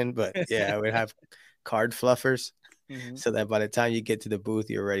weekend, but yeah, I would have card fluffers Mhm. so that by the time you get to the booth,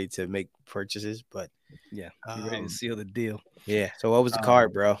 you're ready to make purchases. But Yeah, you're ready to um, seal the deal. yeah. So what was the Um,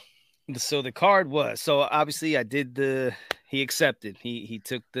 card, bro? so the card was so obviously I did the he accepted. He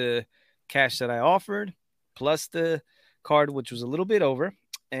took the cash that I offered plus the card, which was a little bit over.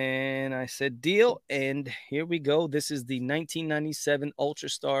 And I said deal. And here we go. This is the 1997 Ultra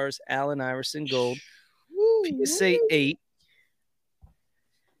Stars Allen Iverson Gold Woo, PSA 8.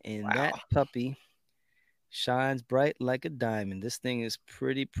 And that wow. puppy shines bright like a diamond. This thing is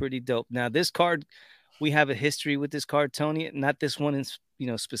pretty dope. Now, this card, we have a history with this card, Tony. Not this one,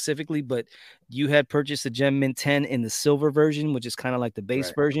 specifically, but you had purchased a Gem Mint 10 in the silver version, which is kind of like the base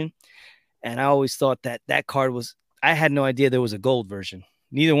Right. version. And I always thought that that card was. I had no idea there was a gold version.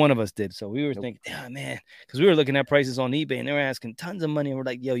 Neither one of us did. So we were Nope. thinking, oh, man, because we were looking at prices on eBay and they were asking tons of money. And we're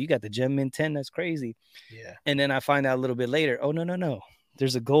like, yo, you got the Gem Mint 10? That's crazy. Yeah. And then I find out a little bit later, oh, no, no, no.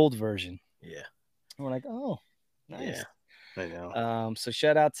 There's a gold version. Yeah. And we're like, oh, Yeah. nice. I know. So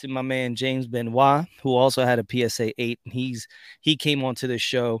shout out to my man James Benoit, who also had a PSA 8. And he came onto the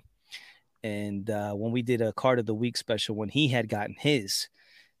show, and when we did a card of the week special, when he had gotten his,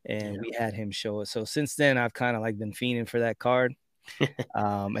 and Yeah. we had him show us. So since then, I've kind of like been fiending for that card.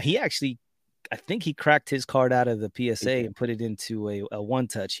 He actually, I think he cracked his card out of the He PSA did. and put it into a one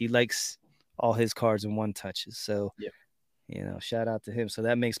touch. He likes all his cards in one touches. So Yep. shout out to him. So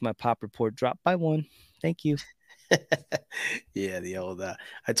that makes my pop report drop by one. Thank you. Yeah, the old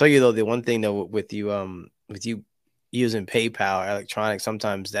I tell you though, the one thing though with you using PayPal or electronic,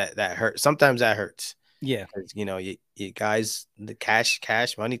 sometimes that hurts. Sometimes that hurts. Yeah. 'Cause, you guys, the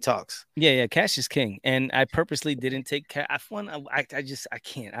cash money talks. Yeah, cash is king, and I purposely didn't take cash. I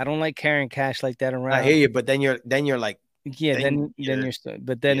can't. I don't like carrying cash like that I hear around. you, but then you're like Yeah, then then you're you're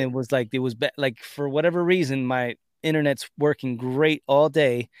but then yeah, it was like like for whatever reason my internet's working great all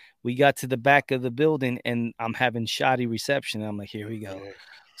day. We got to the back of the building and I'm having shoddy reception. I'm like, here we go. yeah,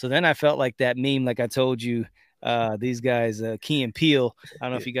 So then I felt like that meme, like I told you, these guys, Key and Peele. I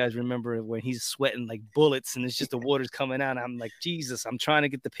don't know yeah, if you guys remember when he's sweating like bullets and it's just the water's coming out. I'm like, Jesus, I'm trying to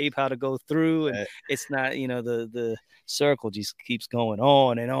get the PayPal to go through, and uh, it's not, the circle just keeps going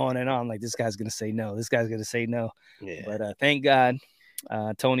on and on and on. Like this guy's gonna say no, this guy's gonna say no. yeah. But thank God,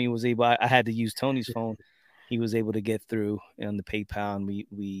 Tony was able. I had to use Tony's phone. He was able to get through on the PayPal, and we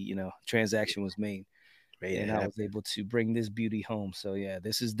transaction was made, Made it and I was happen. able to bring this beauty home. So yeah,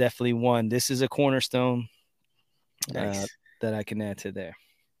 this is definitely one. This is a cornerstone uh, Nice. that I can add to there.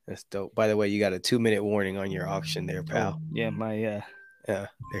 That's dope. By the way, you got a 2-minute warning on your auction there, Oh pal. yeah, my Yeah, there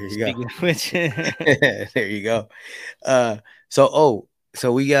you go. speaking of which, There you go. Uh,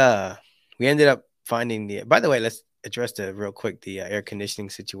 so we ended up finding the. By the way, let's address the real quick the air conditioning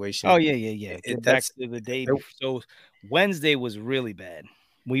situation. oh yeah. Get back That's to the day before. So Wednesday was really bad.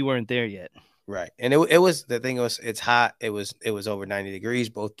 We weren't there yet. right, and it was the thing was it's hot. It was over 90 degrees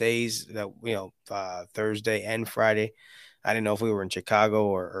both days. That Thursday and Friday. I didn't know if we were in Chicago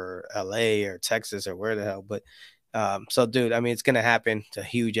or L.A. or Texas or where the hell, but so dude, I mean, it's gonna happen. It's a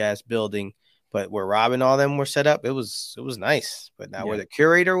huge ass building, but where Rob and all them were set up, it was nice. But now where Yeah, the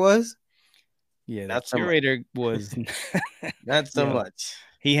curator was, yeah. The not so much. curator was, Not so yo, much.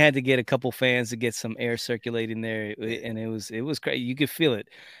 he had to get a couple fans to get some air circulating there, Yeah, and it was crazy. You could feel it.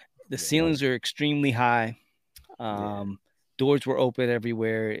 The yeah, ceilings are extremely high. yeah, Um, Doors were open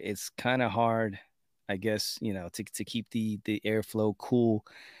everywhere. It's kind of hard, I guess, to keep the airflow cool,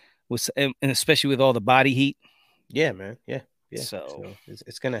 and especially with all the body heat. yeah, man. Yeah, yeah. So So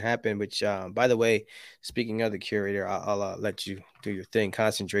it's gonna happen. Which, by the way, speaking of the curator, I'll let you do your thing.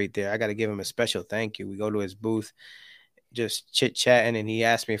 Concentrate there. I got to give him a special thank you. We go to his booth, just chit chatting, and he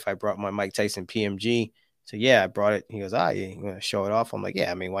asked me if I brought my Mike Tyson PMG. So yeah, I brought it. He goes, yeah, you want to show it off? I'm like,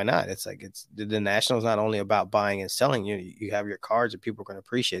 yeah, I mean, why not? It's like it's the National is not only about buying and selling. You have your cards, and people are going to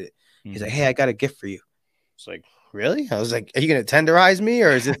appreciate it. He's like, mhm. hey, I got a gift for you. It's like, really? I was like, are you going to tenderize me,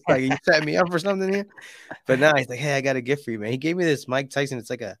 or is this like you set me up for something here? But now he's like, hey, I got a gift for you, man. He gave me this Mike Tyson. It's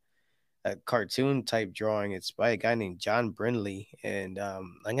like a cartoon type drawing. It's by a guy named John Brindley, and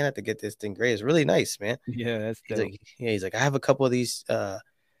I'm gonna have to get this thing gray. It's really nice, man. Yeah, that's He's dope. like, yeah, he's like, I have a couple of these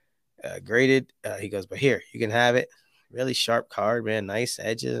graded. He goes, but here, you can have it. Really sharp card, man. Nice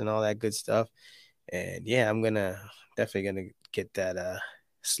edges and all that good stuff. And yeah, I'm gonna definitely gonna get that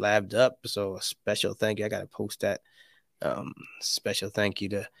slabbed up. So a special thank you. I gotta post that. Um, Special thank you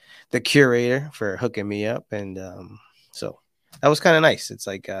to the curator for hooking me up. And so that was kind of nice. It's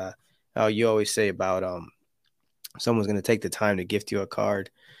like how you always say about someone's gonna take the time to gift you a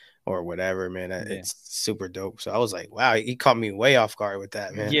card or whatever, man. Yeah. It's super dope. So I was like, wow, he caught me way off guard with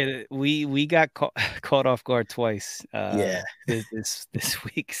that, man. Yeah, we got caught off guard twice Yeah, this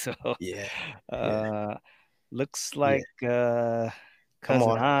week. So yeah, yeah, uh looks yeah. like Come cousin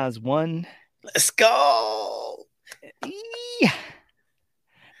on, Oz won. let's go. Yeah.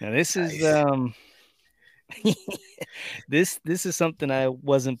 Now this is Nice. this is something I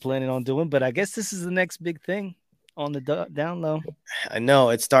wasn't planning on doing, but I guess this is the next big thing on the down low. I know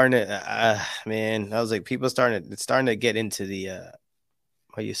it's starting to, man. I was like, people starting to, it's starting to get into the,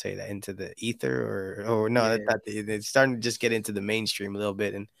 what do you say that into the ether or no, that's Yeah, not the, it's starting to just get into the mainstream a little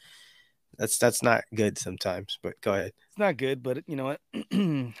bit, and that's not good sometimes. But go ahead. it's not good, but you know what?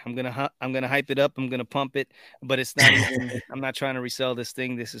 I'm gonna hype it up. I'm gonna pump it, but it's not even. I'm not trying to resell this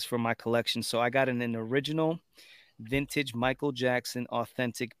thing. This is for my collection. So I got an original, vintage Michael Jackson,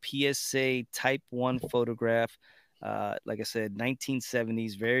 authentic PSA Type One photograph. Like I said,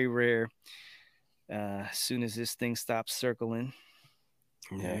 1970s, very rare. As soon as this thing stops circling,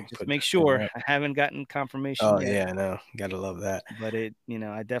 Yeah, just put make that sure. thing up. I haven't gotten confirmation Oh yet, yeah, I know. Gotta love that. but I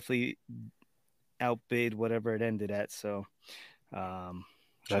definitely outbid whatever it ended at. So, That's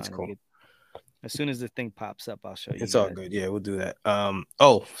trying to cool. get as soon as the thing pops up, I'll show It's you all guys. good. Yeah, we'll do that.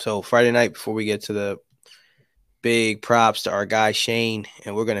 Oh, so Friday night before we get to the big props to our guy Shane,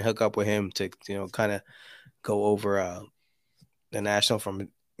 and we're gonna hook up with him to kind of go over the national from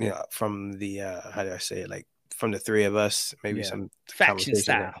from the how do I say it, like from the three of us, maybe Yeah, some faction conversations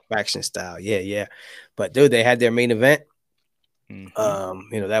on style. faction style. Yeah, yeah. But dude, they had their main event. Hmm.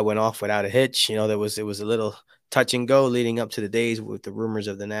 That went off without a hitch. It was a little touch and go leading up to the days with the rumors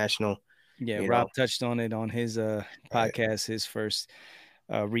of the national. Yeah, You Rob know, touched on it on his right? podcast, his first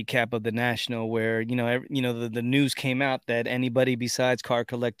recap of the national, where the news came out that anybody besides Car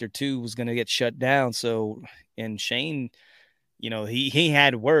Collector 2 was going to get shut down. So, and Shane, he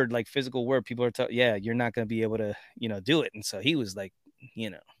had word, like physical word. People are yeah, you're not going to be able to do it, and so he was like, you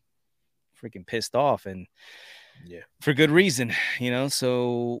know freaking pissed off, and Yeah, for good reason.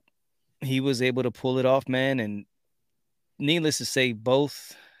 So he was able to pull it off, man. And needless to say,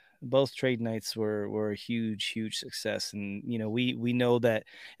 both trade nights were a huge success. And we know that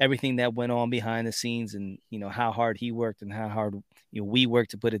everything that went on behind the scenes, and how hard he worked and how hard we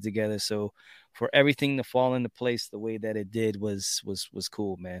worked to put it together. So for everything to fall into place the way that it did was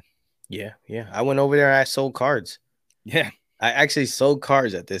cool, man. yeah, yeah. I went over there. I sold cards. Yeah. I actually sold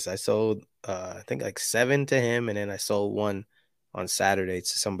cards at this. I sold I think like seven to him, and then I sold one on Saturday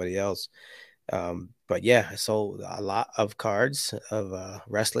to somebody else. But yeah, I sold a lot of cards of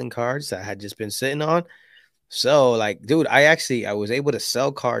wrestling cards that I had just been sitting on. So like, dude, I was able to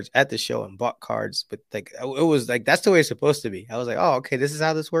sell cards at the show and bought cards, but like it was like that's the way it's supposed to be. I was like, oh, okay, this is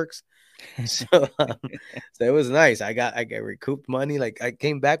how this works. So, so it was nice. I got recouped money. Like I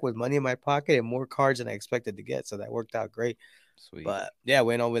came back with money in my pocket and more cards than I expected to get. So that worked out great. Sweet. But yeah,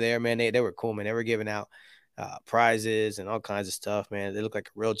 went over there, man. They were cool, man. They were giving out prizes and all kinds of stuff, man. They looked like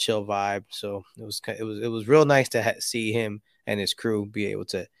a real chill vibe. So it was real nice to see him and his crew be able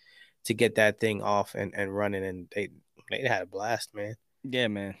to get that thing off and running, and they had a blast, man. Yeah,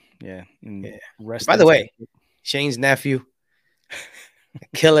 man. Yeah. And Yeah. By wrestling the way, centric. Shane's nephew, a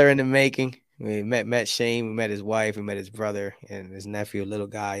killer in the making. We met Shane, we met his wife, we met his brother and his nephew, a little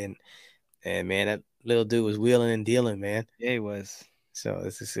guy, and man, that little dude was wheeling and dealing, man. Yeah, it was. So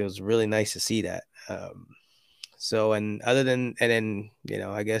it was really nice to see that. So and other than and then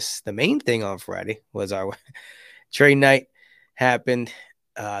I guess the main thing on Friday was our trade night happened.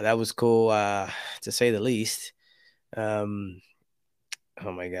 That was cool, to say the least. Um,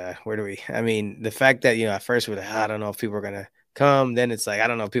 oh my god, where do we? I mean, the fact that at first we're like, I don't know if people are gonna come. Then it's like I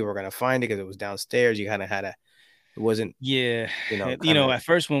don't know if people are gonna find it because it was downstairs. You kind of had to. It wasn't, Yeah. kind of At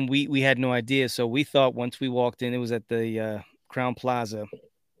first when we had no idea, so we thought once we walked in, it was at the Crown Plaza.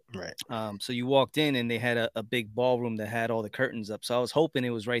 right. So you walked in and they had a big ballroom that had all the curtains up. So I was hoping it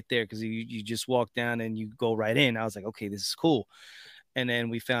was right there because you just walk down and you go right in. I was like, okay, this is cool. And then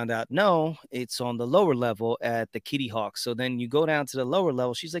we found out, no, it's on the lower level at the Kitty Hawk. So then you go down to the lower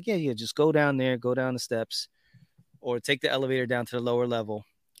level. She's like, yeah, just go down there, go down the steps, or take the elevator down to the lower level.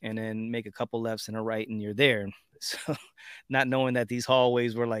 and then make a couple lefts and a right, and you're there. So, not knowing that these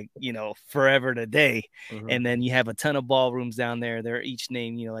hallways were like, forever today. Mhm. And then you have a ton of ballrooms down there. They're each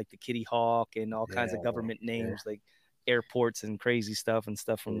named, like the Kitty Hawk and all kinds Yeah, of man. government Yeah, names, like airports and crazy stuff and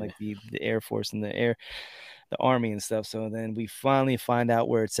stuff from yeah. like the Air Force and the Army and stuff. So then we finally find out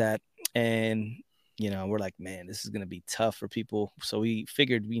where it's at. And we're like, man, this is gonna be tough for people. So we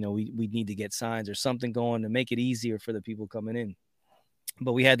figured, we need to get signs or something going to make it easier for the people coming in.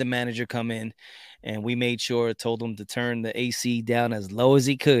 But we had the manager come in, and we made sure, told him to turn the AC down as low as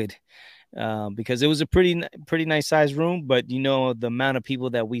he could, because it was a pretty nice sized room. But the amount of people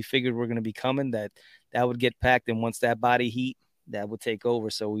that we figured were going to be coming, that would get packed, and once that body heat, that would take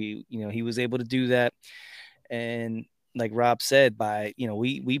over. So he was able to do that. And like Rob said, by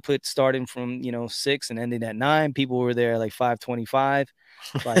we put starting from 6 and ending at 9. People were there like 5:25,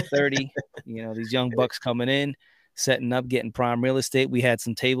 5:30. These young bucks coming in, setting up, getting prime real estate. We had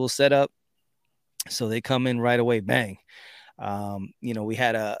some tables set up, so they come in right away, bang. We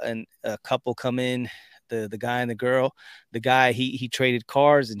had a couple come in, the guy and the girl. The guy, he traded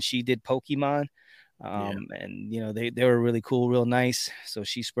cars and she did Pokemon. Yeah. And they were really cool, real nice. So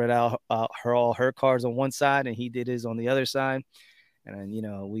she spread out all her cards on one side, and he did his on the other side. And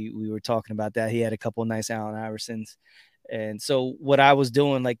then we were talking about that. He had a couple of nice Allen Iversons. And so what I was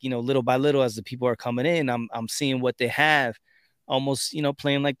doing, like little by little, as the people are coming in, I'm seeing what they have, almost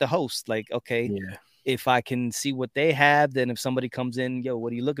playing like the host. Like, okay, Yeah. if I can see what they have, then if somebody comes in, yo,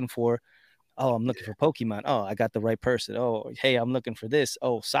 what are you looking for? Oh, I'm looking for Pokemon. Oh, I got the right person. Oh, hey, I'm looking for this.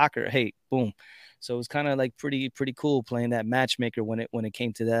 Oh, soccer. Hey, boom. So it was kind of like pretty cool playing that matchmaker when it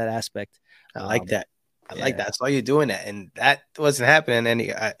came to that aspect. I like that. I like Yeah, that. I saw you doing that, and that wasn't happening.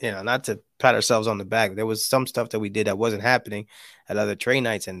 Any, not to pat ourselves on the back. There was some stuff that we did that wasn't happening at other trade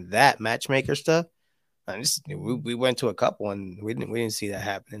nights, and that matchmaker stuff. We went to a couple, and we didn't see that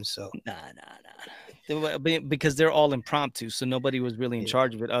happening. So nah. Because they're all impromptu, so nobody was really in yeah.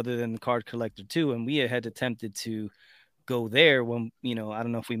 charge of it other than the card collector too. And we had attempted to go there when I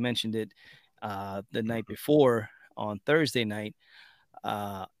don't know if we mentioned it the night Mhm. before on Thursday night.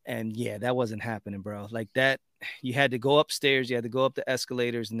 And yeah, that wasn't happening, bro. Like that, you had to go upstairs, you had to go up the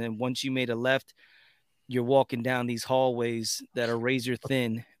escalators, and then once you made a left, you're walking down these hallways that are razor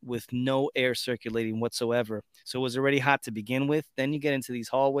thin with no air circulating whatsoever. So it was already hot to begin with. Then you get into these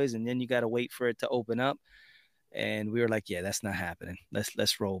hallways, and then you got to wait for it to open up. And we were like, yeah, that's not happening.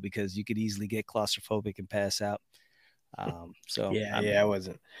 Let's roll, because you could easily get claustrophobic and pass out. So Yeah, I yeah, I mean,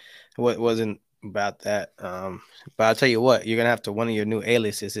 wasn't. What wasn't about that. But I'll tell you what, you're gonna have to one of your new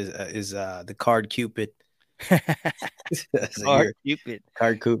aliases is the card Cupid. So Card you're Cupid.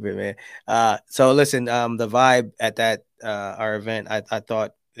 Card Cooper, man. So listen, the vibe at that our event, I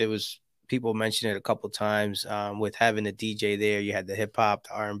thought it was people mentioned it a couple times. With having the DJ there, you had the hip hop,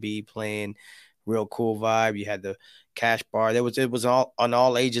 the R&B playing, real cool vibe. You had the cash bar. It was all an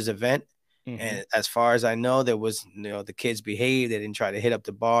all ages event. Hmm. And as far as I know, there was the kids behaved. They didn't try to hit up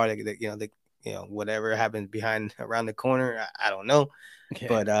the bar. Whatever happened behind around the corner, I don't know, Okay.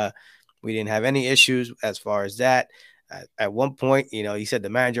 but we didn't have any issues as far as that. At one point, he said the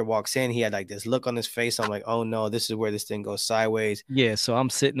manager walks in. He had like this look on his face. I'm like, oh no, this is where this thing goes sideways. Yeah, so I'm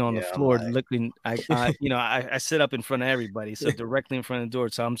sitting on the Yeah, I'm floor like, looking. I sit up in front of everybody, so directly in front of the door.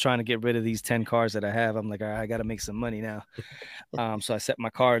 So I'm trying to get rid of these 10 cards that I have. I'm like, all right, I got to make some money now. So I set my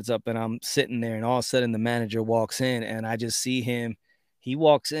cards up, and I'm sitting there, and all of a sudden the manager walks in, and I just see him. He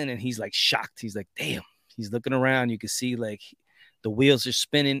walks in, and he's like shocked. He's like, damn. He's looking around. You can see like the wheels are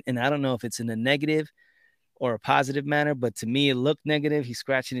spinning, and I don't know if it's in a negative or a positive manner, but to me it looked negative. He's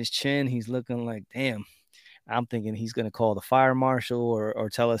scratching his chin. He's looking like, damn. I'm thinking he's going to call the fire marshal or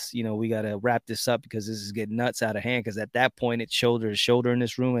tell us, we got to wrap this up because this is getting nuts out of hand. Because at that point, it's shoulder to shoulder in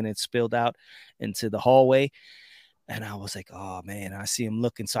this room, and it spilled out into the hallway. And I was like, oh man, I see him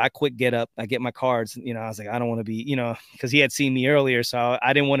looking. So I quick get up, I get my cards. I was like, I don't want to be, because he had seen me earlier. So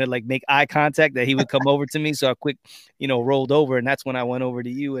I didn't want to like make eye contact that he would come over to me. So I quick, rolled over. And that's when I went over to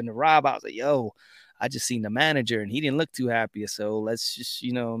you and to Rob. I was like, yo, I just seen the manager and he didn't look too happy. So let's just,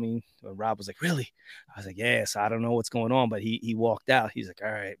 I mean, Rob was like, really? I was like, yeah. So I don't know what's going on. But he walked out. He's like,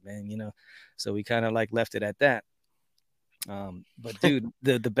 all right, man, So we kind of like left it at that. But dude,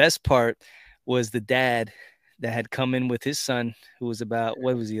 the best part was the dad that had come in with his son, who was about,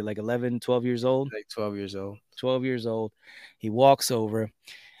 what was he, like 11, 12 years old? like 12 years old. 12 years old. He walks over.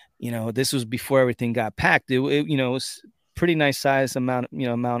 This was before everything got packed. It was pretty nice size amount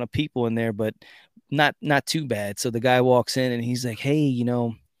of people in there, but not too bad. So the guy walks in and he's like, hey,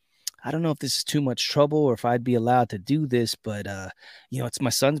 I don't know if this is too much trouble or if I'd be allowed to do this, but it's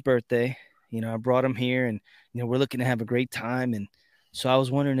my son's birthday. I brought him here, and we're looking to have a great time, and So I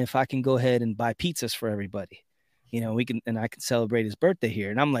was wondering if I can go ahead and buy pizzas for everybody. We can, and I can celebrate his birthday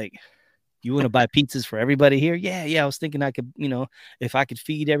here. And I'm like, you want to buy pizzas for everybody here? Yeah, yeah. I was thinking I could, if I could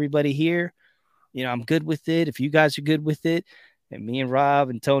feed everybody here, I'm good with it. If you guys are good with it. And me and Rob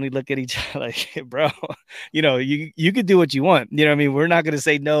and Tony look at each other like, hey, bro, you could do what you want. You know what I mean? We're not going to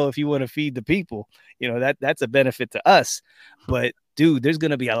say no if you want to feed the people. That's a benefit to us. But dude, there's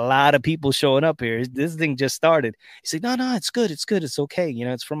going to be a lot of people showing up here. This thing just started. He's like, no, it's good. It's good. It's okay.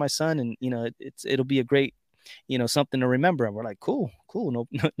 It's for my son. And, it'll be a great, something to remember. And we're like, cool, no,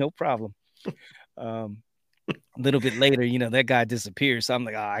 no problem. Um, a little bit later, that guy disappears. So I'm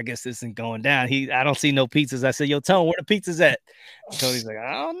like, oh, I guess this isn't going down. I don't see no pizzas. I said, yo, Tone, where the pizzas at? And Tony's like,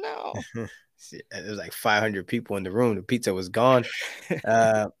 I don't know. There was like 500 people in the room. The pizza was gone.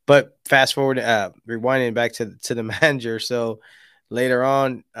 But fast forward, rewinding back to the manager. So later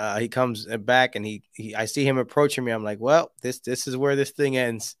on, he comes back and I see him approaching me. I'm like, well, this is where this thing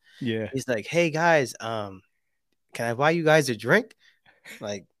ends. Yeah. He's like, hey guys, can I buy you guys a drink?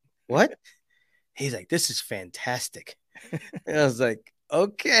 Like, what? He's like, this is fantastic. And I was like,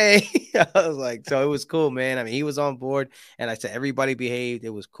 okay. I was like, so it was cool, man. I mean, he was on board, and I said everybody behaved. It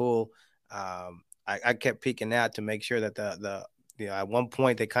was cool. I kept peeking out to make sure that at one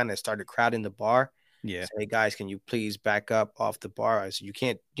point they kind of started crowding the bar. Yeah. Say, hey guys, can you please back up off the bar? I said, you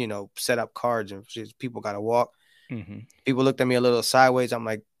can't, set up cards and people got to walk. Mm-hmm. People looked at me a little sideways. I'm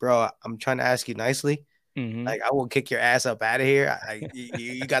like, bro, I'm trying to ask you nicely. Mm-hmm. Like, I will kick your ass up out of here.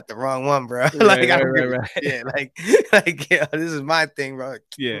 You got the wrong one, bro. Right, Like, I right, don't give right, a right. shit. Yeah, this is my thing, bro.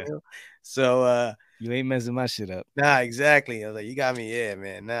 Yeah. So, You ain't messing my shit up. nah, exactly. I was like, you got me. Yeah,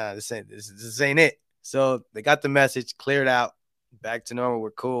 man. Nah, this ain't it. So they got the message, cleared out, back to normal.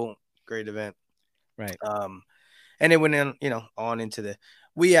 We're cool. Great event. Right. And it went in, on into the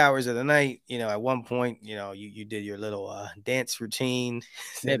wee hours of the night. At one point, you did your little dance routine.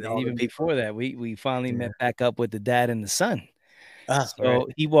 Yeah, And but all the even people. before that, we finally Yeah. met back up with the dad and the son. Right. So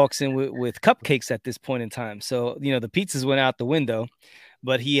he walks in with cupcakes at this point in time. So, the pizzas went out the window,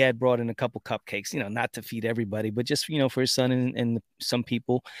 but he had brought in a couple cupcakes, not to feed everybody, but just, for his son and some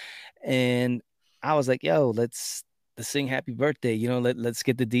people. And I was like, yo, let's sing happy birthday. Let's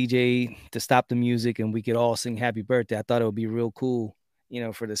get the DJ to stop the music and we could all sing happy birthday. I thought it would be real cool,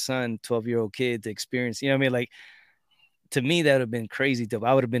 for the son, 12-year-old kid to experience, what I mean? Like, to me, that would have been crazy dope.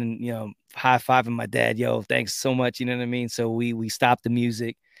 I would have been, high fiving my dad, yo, thanks so much. You know what I mean? So we stopped the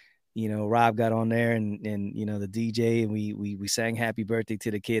music. Rob got on there and the DJ, and we sang happy birthday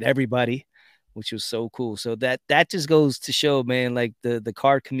to the kid, everybody, which was so cool. So that just goes to show, man, like the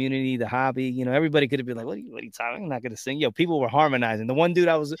card community, the hobby, everybody could have been like, what are you talking? I'm not gonna sing. Yo, people were harmonizing. The one dude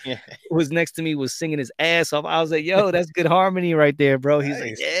Yeah. was next to me was singing his ass off. I was like, yo, that's good harmony right there, bro. He's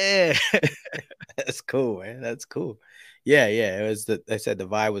like, Nice. yeah. That's cool, man. That's cool. Yeah, yeah. It was I said the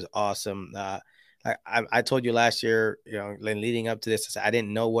vibe was awesome. I told you last year, leading up to this, I said I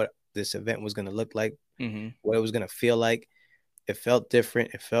didn't know what this event was gonna look like, Mm-hmm. what it was gonna feel like. It felt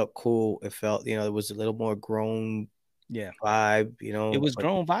different. It felt cool. It felt, it was a little more grown Yeah. vibe, It was but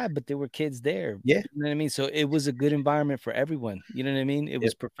grown vibe, but there were kids there. yeah, You know what I mean? So it was a good environment for everyone. You know what I mean? It yep,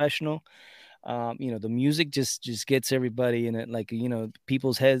 was professional. The music just gets everybody in it, like,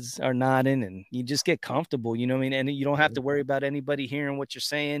 people's heads are nodding and you just get comfortable, you know what I mean? And you don't have mhm, to worry about anybody hearing what you're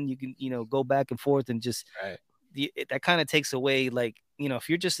saying. You can, go back and forth and just right. that kind of takes away, like, if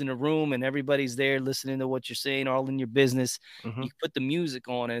you're just in a room and everybody's there listening to what you're saying, all in your business, Hmm. you put the music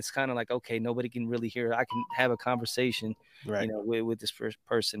on and it's kind of like, okay, nobody can really hear. I can have a conversation, Right. with this first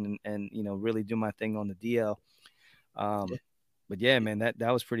person and really do my thing on the DL. Yeah. But yeah, man, that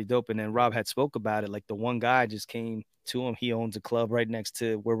was pretty dope. And then Rob had spoke about it. Like the one guy just came to him. He owns a club right next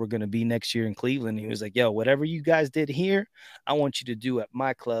to where we're gonna be next year in Cleveland. He was like, "Yo, whatever you guys did here, I want you to do at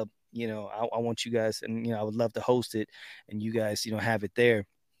my club. I want you guys, and I would love to host it, and you guys, have it there."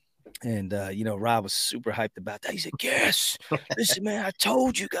 And Rob was super hyped about that. He's like, "Yes, listen, man, I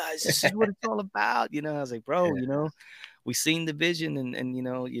told you guys, this is what it's all about." I was like, "Bro, Yeah. we seen the vision, and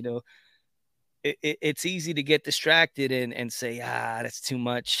it's easy to get distracted and say, that's too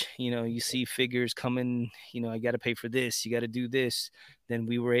much. You see figures coming, I got to pay for this, you got to do this. Then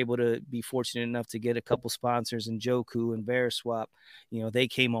we were able to be fortunate enough to get a couple sponsors in Joku and Veriswap. They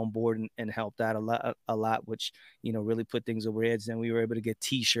came on board and helped out a lot, which, really put things over edge. Then we were able to get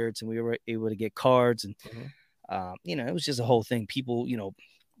t-shirts and we were able to get cards and, Mhm. it was just a whole thing. People,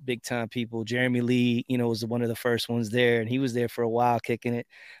 big time people. Jeremy Lee, was one of the first ones there, and he was there for a while kicking it,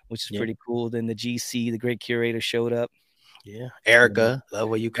 which is Yeah. pretty cool. Then the GC, the great curator, showed up. Yeah. Um, Erica, love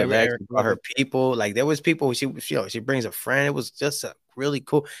what you collect. Eric, She brought love her her. people. Like there was people. She brings a friend. It was just a really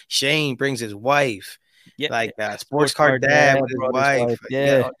cool. Shane brings his wife. Yeah, like sports sports car car dad dad with his brought his wife. wife. You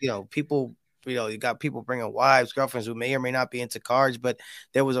got Yeah, people. You got people bringing wives, girlfriends who may or may not be into cars. But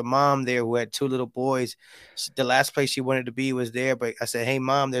there was a mom there who had two little boys. The last place she wanted to be was there. But I said, "Hey,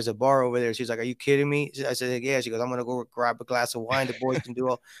 mom, there's a bar over there." She's like, "Are you kidding me?" I said, "Yeah." She goes, "I'm gonna go grab a glass of wine. The boys can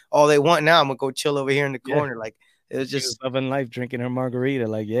do all they want now. I'm gonna go chill over here in the yeah. corner." Like it was She was just loving life, drinking her margarita.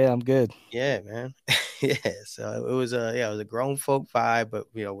 Like, yeah, I'm good. yeah, man. Yeah. So it was a it was a grown folk vibe, but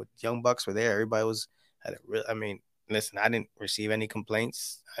with young bucks were there. Everybody was had a real. I mean, listen, I didn't receive any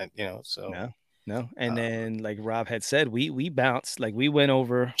complaints. So No, no. And uh, then, like Rob had said, we bounced. Like we went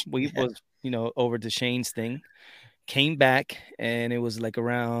over. We yeah, was over to Shane's thing. Came back, and it was like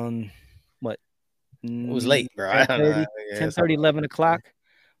around what it was late, bro. I ten don't know. thirty, Yeah, 10:30, something like 11 o'clock.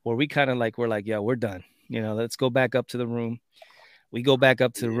 Where we kind of like we're like, yeah, we're done. Let's go back up to the room. We go back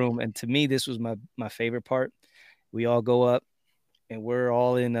up to the yeah, room, and to me, this was my favorite part. We all go up, and we're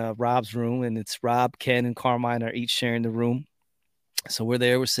all in Rob's room, and it's Rob, Ken, and Carmine are each sharing the room. So we're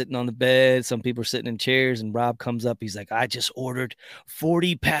there, we're sitting on the bed. Some people are sitting in chairs, and Rob comes up. He's like, I just ordered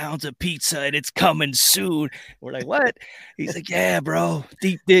 40 pounds of pizza and it's coming soon. We're like, what? He's like, yeah, bro,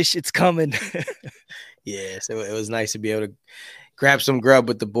 deep dish, it's coming. yeah. So it was nice to be able to grab some grub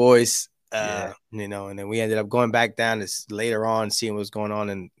with the boys. Yeah. And then we ended up going back down later on, seeing what's going on,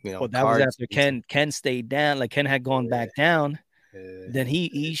 and Well, that was cards. after Ken stayed down. Like Ken had gone Yeah, back down. yeah. Then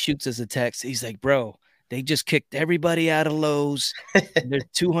he shoots us a text. He's like, bro, they just kicked everybody out of Lowe's. There's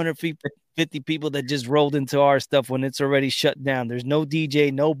 250 people that just rolled into our stuff when it's already shut down. There's no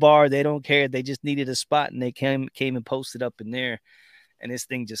DJ, no bar. They don't care. They just needed a spot, and they came and posted up in there. And this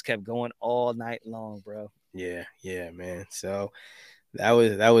thing just kept going all night long, bro. Yeah, yeah, man. So that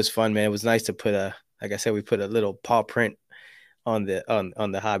was fun, man. It was nice to put like I said, we put a little paw print on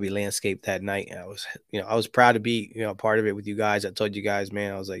the hobby landscape that night. I was proud to be part of it with you guys. I told you guys,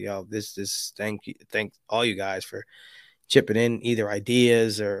 man, I was like, yo, this thank all you guys for chipping in either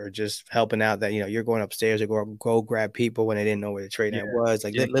ideas or just helping out. That you're going upstairs to go grab people when they didn't know where the trade Yeah. net was,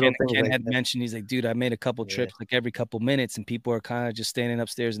 like Yeah. little Ken, things Ken like had that. mentioned, he's like, dude, I made a couple Yeah, trips like every couple minutes, and people are kind of just standing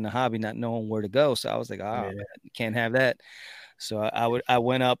upstairs in the hobby, not knowing where to go. So I was like, oh, man, yeah, you can't have that. So I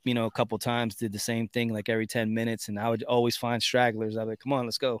went up, a couple times, did the same thing like every 10 minutes, and I would always find stragglers. I was like, come on,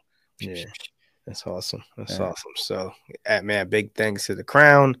 let's go. yeah. That's awesome. That's Uh, awesome. So, man, big thanks to the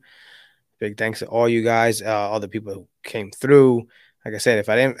Crown. Big thanks to all you guys, all the people who came through. Like I said, if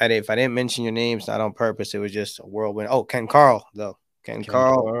I didn't mention your names, not on purpose, it was just a whirlwind. Oh, Ken Carl though, Ken Ken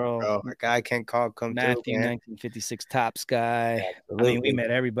Carl, Carl, bro, my guy Ken Carl come through, Matthew, man. 1956 Tops guy. I mean, we Absolutely,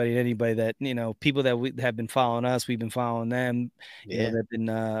 met everybody, anybody that, people that we have been following us, we've been following them, yeah. they've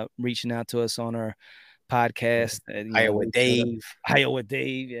been reaching out to us on our Yeah. podcast, Iowa they showed up. Dave, Iowa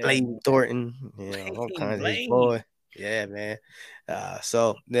Dave, yeah, Blaine Thornton, all Blaine, kinds of his Blaine. boy. Yeah, man.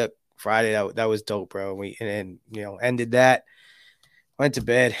 So that Friday that was dope, bro. We and then ended that, went to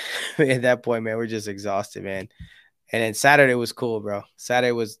bed. At that point, man, we're just exhausted, man. And then Saturday was cool, bro.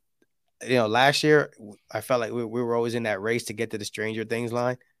 Saturday was, last year I felt like we were always in that race to get to the Stranger Things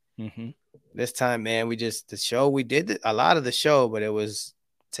line. Hmm. This time, man, the show we did a lot of the show, but it was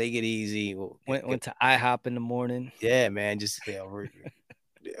take it easy. Went to IHOP in the morning. Yeah, man, just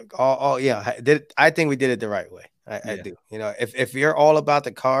all yeah. I think we did it the right way. I Yeah. do. If you're all about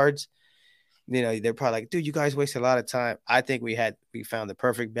the cards, they're probably like, dude, you guys wasted a lot of time. I think we found the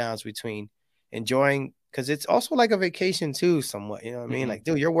perfect balance between enjoying, because it's also like a vacation too, somewhat. You know what I mean? Hmm. Like,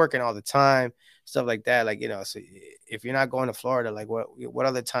 dude, you're working all the time, stuff like that. Like, so if you're not going to Florida, like what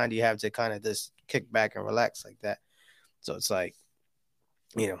other time do you have to kind of just kick back and relax like that? So it's like,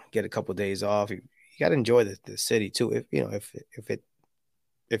 get a couple of days off. You got to enjoy the city too.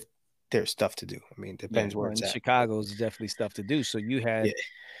 If there's stuff to do. I mean, Yeah. depends where Well, it's in at. Chicago is definitely stuff to do. So you Yeah, had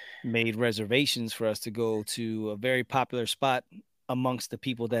made reservations for us to go to a very popular spot amongst the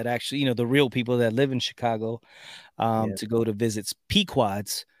people that actually, the real people that live in Chicago, yeah, to go to visit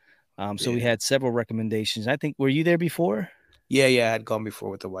Pequods. So we yeah, had several recommendations. I think, were you there before? yeah. I had gone before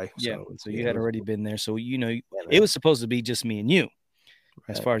with the wife, Yeah. so So yeah, you it had was already cool. been there. So, Yeah, it man. was supposed to be just me and you,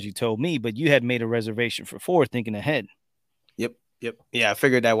 as Right. far as you told me, but you had made a reservation for four, thinking ahead. Yep, yep. Yeah, I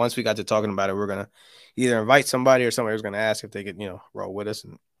figured that once we got to talking about it, we are gonna either invite somebody or somebody was gonna ask if they could, roll with us.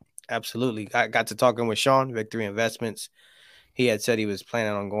 And absolutely, I got to talking with Sean, Victory Investments. He had said he was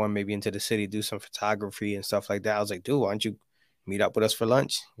planning on going maybe into the city, do some photography and stuff like that. I was like, dude, why don't you meet up with us for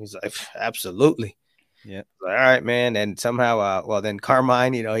lunch? He's like, absolutely. Yeah. Like, all right, man. And somehow, well, then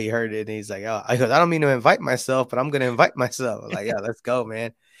Carmine, he heard it and he's like, oh, I goes, I don't mean to invite myself, but I'm gonna invite myself. I'm like, yeah, let's go,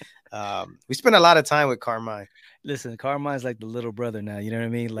 man. We spent a lot of time with Carmine. Listen, Carmine's like the little brother now. You know what I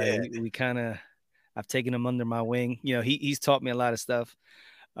mean? Like Yeah, we kind of, I've taken him under my wing. He's taught me a lot of stuff.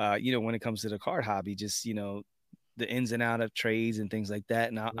 when it comes to the card hobby, just the ins and out of trades and things like that.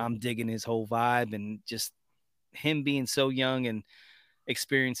 And I'm digging his whole vibe, and just him being so young and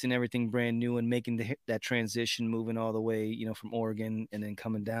experiencing everything brand new and making that transition, moving all the way, from Oregon and then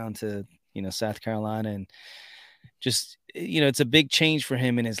coming down to, South Carolina. And just, it's a big change for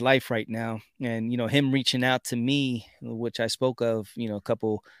him in his life right now. And, him reaching out to me, which I spoke of, a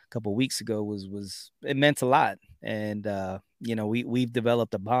couple weeks ago, was it meant a lot. And, we've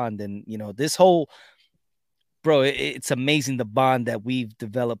developed a bond. And, this whole, bro, it's amazing the bond that we've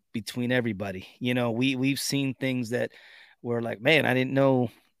developed between everybody. We've seen things that were like, man, I didn't know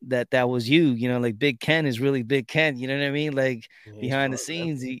that was you. Like Big Ken is really Big Ken. You know what I mean? Like Yeah, he's behind the fun,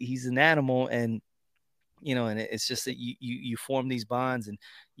 man. scenes, he's an animal, and and it's just that you form these bonds, and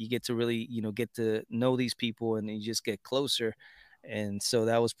you get to really get to know these people, and you just get closer. And so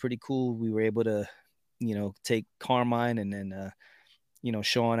that was pretty cool. We were able to take Carmine, and then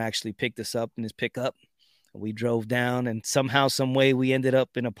Sean actually picked us up in his pickup. We drove down, and somehow, some way, we ended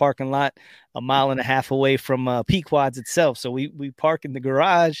up in a parking lot a mile and a half away from Pequod's itself. So we park in the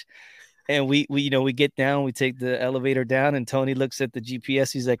garage, and we get down, we take the elevator down, and Tony looks at the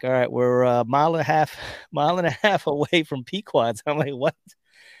GPS. He's like, "All right, we're a mile and a half, mile and a half away from Pequod's." I'm like, "What?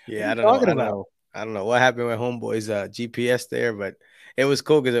 What are Yeah, I you don't know. talking I don't about?" know. I don't know what happened with Homeboy's GPS there, but it was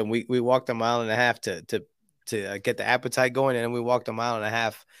cool because we walked a mile and a half to get the appetite going, and then we walked a mile and a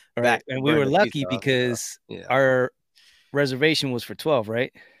half All right, back to and we burn were the lucky pizza off. So because yeah, our reservation was for 12,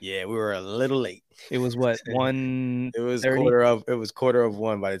 right? yeah, we were a little late. It was what, 1:30? It was quarter of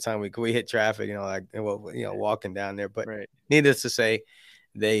one by the time we hit traffic and all that, and walking down there. But Right. needless to say,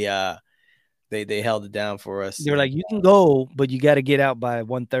 they they held it down for us. They were And like, "You can go, but you got to get out by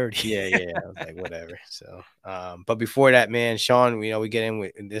 1:30." yeah, yeah. I was like, whatever. So, but before that, man, Sean, we get in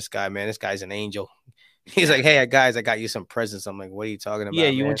with this guy, man. This guy's an angel. He's Yeah. like, hey, guys, I got you some presents. I'm like, what are you talking Yeah,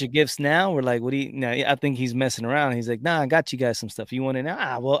 about, you man? want your gifts now? We're like, what do you? No, I think he's messing around. He's like, nah, I got you guys some stuff. You want it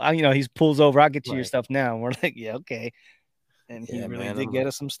now? Well, he pulls over. I'll get you your Right. stuff now. And we're like, yeah, okay. And he Yeah, really man. did I'm get like,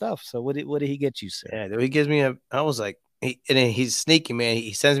 us some stuff. So what did he get you, sir? yeah, dude, he gives me a, I was like, and then he's sneaky, man.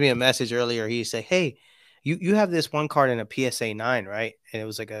 He sends me a message earlier. He say, hey, you have this one card in a PSA 9, right? And it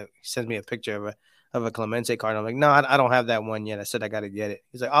was like he sends me a picture of a Clemente card. I'm like, no, I don't have that one yet. I said I got to get it.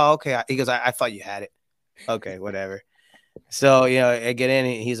 He's like, oh, okay. He goes, I thought you had it. Okay, whatever. So I get in.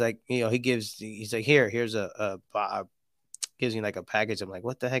 And he's like, he's like, here's gives me like a package. I'm like,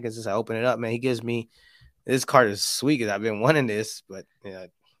 what the heck is this? I open it up, man. He gives me this card is sweet because I've been wanting this, but I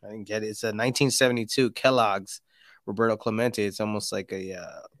didn't get it. It's a 1972 Kellogg's Roberto Clemente. It's almost like a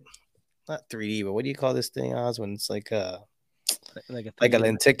not 3D, but what do you call this thing, Oz? When it's Like a like a 3D,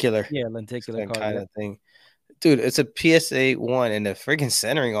 lenticular yeah, lenticular card. kind Yep. of thing, dude. It's a PSA 1, and the freaking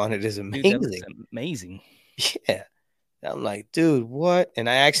centering on it is Dude, that looks amazing. amazing. Yeah, I'm like, dude, what? And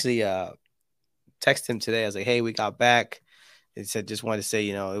I actually texted him today. I was like, hey, we got back. He said, just wanted to say,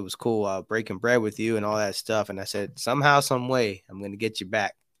 it was cool breaking bread with you and all that stuff. And I said, somehow, some way, I'm going to get you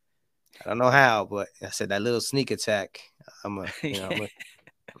back. I don't know how, but I said that little sneak attack. I'm gonna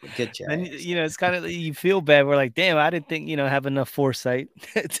get your Then ass. it's kind of, you feel bad. We're like, damn, I didn't think have enough foresight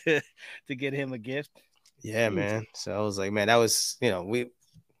to get him a gift. Yeah, Jeez. man. So I was like, man, that was,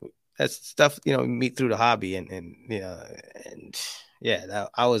 that's stuff, we meet through the hobby and yeah,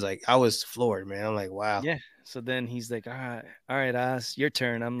 I was like, I was floored, man. I'm like, wow. Yeah. So then he's like, all right, Oz, your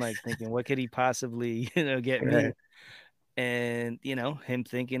turn. I'm like thinking, what could he possibly, get Right. me? And him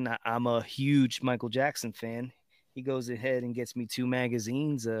thinking I'm a huge Michael Jackson fan, he goes ahead and gets me two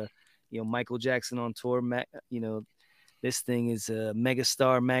magazines. Michael Jackson on tour. This thing is a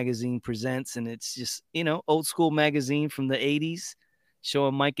Megastar magazine presents, and it's just old school magazine from the '80s,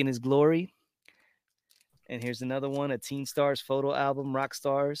 showing Mike in his glory. And here's another one, a Teen Stars photo album, Rock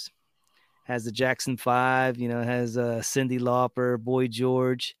Stars. Has the Jackson Five. Has Cyndi Lauper, Boy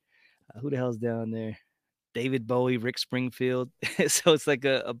George. Who the hell's down there? David Bowie, Rick Springfield. So it's like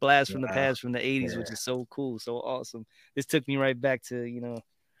a blast from the Wow. past from the '80s, Yeah. which is so cool, so awesome. This took me right back to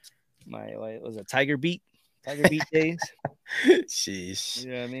my what was it, Tiger Beat days. Sheesh.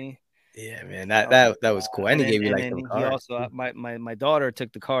 You know what I mean? Yeah, man. Oh my That was god! cool. And And he then gave you and like then some he cards also too. my daughter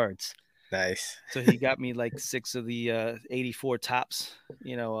took the cards, Nice. so he got me like six of the '84 tops.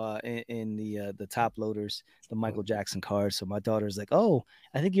 In the top loaders, the Michael Jackson cards. So my daughter's like, "Oh,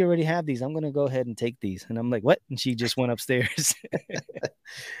 I think you already have these. I'm gonna go ahead and take these." And I'm like, "What?" And she just went upstairs.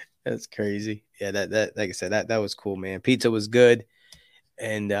 That's crazy. Yeah, that like I said, that was cool, man. Pizza was good.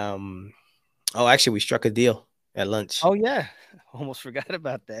 And oh, actually we struck a deal at lunch. Oh yeah, almost forgot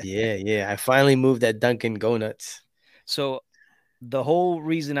about that. Yeah, yeah. I finally moved that Dunkin' Go Nuts. So the whole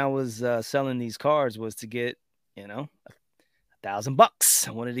reason I was selling these cards was to get, $1,000.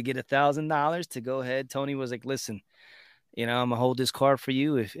 I wanted to get $1,000 to go ahead. Tony was like, "Listen, I'm gonna hold this card for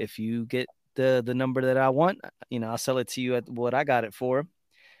you. If you get the number that I want, I'll sell it to you at what I got it for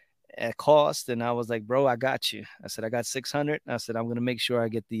at cost." And I was like, "Bro, I got you." I said, "I got 600." I said, "I'm gonna make sure I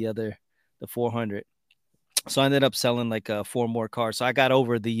get the 400." So I ended up selling like four more cars. So I got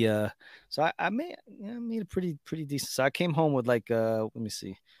over the so I made a pretty decent. So I came home with like let me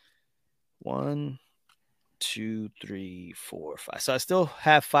see, one, two, three, four, five. So I still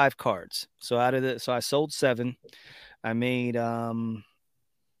have five cards. So so I sold seven. I made about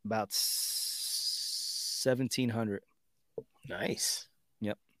 1,700. Nice.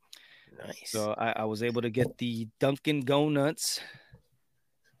 Yep. Nice. So I was able to get the Dunkin' Go Nuts,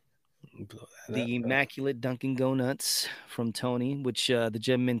 Blow that up, the bro. immaculate Dunkin' Go Nuts from Tony, which the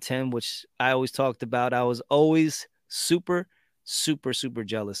Gem Mint 10, which I always talked about. I was always super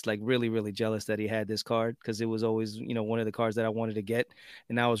jealous, like really jealous that he had this card because it was always, one of the cards that I wanted to get.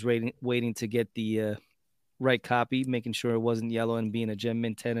 And I was waiting to get the right copy, making sure it wasn't yellow and being a Gem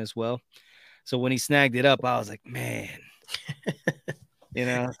Mint 10 as well. So when he snagged it up, I was like, man,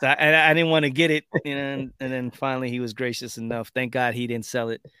 so I didn't want to get it. And then finally he was gracious enough. Thank God he didn't sell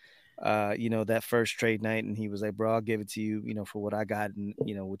it that first trade night, and he was like, "Bro, I'll give it to you, for what I got," and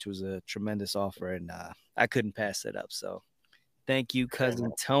which was a tremendous offer, and I couldn't pass it up. So thank you,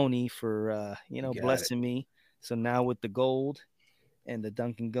 cousin Tony, for You got it. blessing me. So now with the gold and the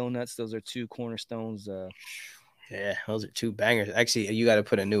Dunkin' Go Nuts, those are two cornerstones. Yeah, those are two bangers. Actually, you got to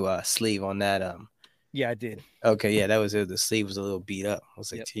put a new sleeve on that. Yeah, I did. Okay, yeah, that was it. The sleeve was a little beat up. I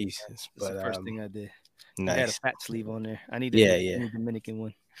was like, Yep, Jesus, that's the but first thing I did. It had a nice. fat sleeve on there. I need to Yeah, get yeah, the Dominican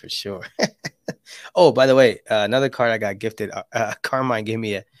one. for sure. Oh, by the way, another card I got gifted. Carmine gave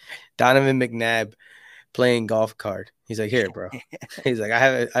me a Donovan McNabb playing golf card. He's like, here, bro. He's like, I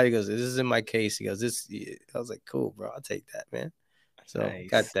have it. He goes, this is in my case. He goes, this. I was like, cool, bro. I'll take that, man. So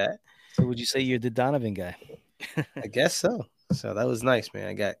got Nice. that. So would you say you're the Donovan guy? I guess so. So that was nice, man.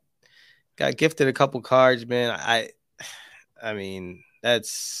 I got gifted a couple cards, man. I mean,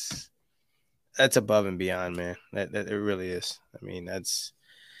 that's above and beyond, man. That it really is. I mean,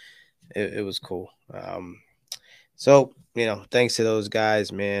 it was cool. So thanks to those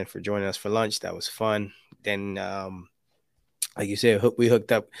guys, man, for joining us for lunch. That was fun. Then, like you said, we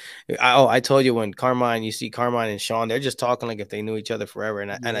hooked up. I told you when Carmine, you see Carmine and Sean, they're just talking like if they knew each other forever.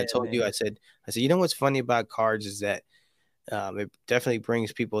 And I Yeah, told you, man. I said, what's funny about cards is that it definitely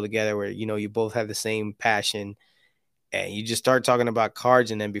brings people together where you both have the same passion, and you just start talking about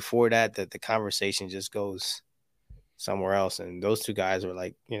cards, and then before that, the conversation just goes somewhere else. And those two guys were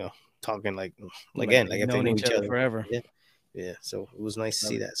like, talking like Like again, they've like if they known knew each each other other. forever. Yeah, yeah. So it was nice to Love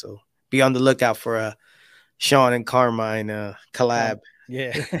see it. that. So be on the lookout for a Sean and Carmine collab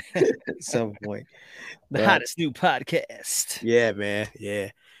Yeah. at some point. The But hottest new podcast. yeah, man,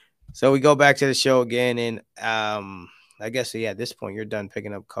 yeah. So we go back to the show again, and I guess yeah. At this point, you're done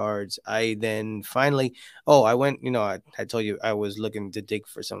picking up cards. I then finally, I went. I told you I was looking to dig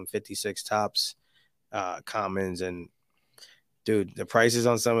for some 56 tops, commons, and dude, the prices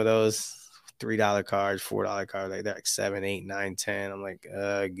on some of those $3 cards, $4 cards, like they're like 7, 8, 9, 10. I'm like,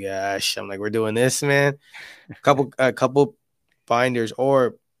 gosh. I'm like, we're doing this, man. A couple binders,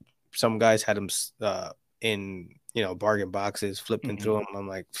 or some guys had them in bargain boxes, flipping Mhm. through them. I'm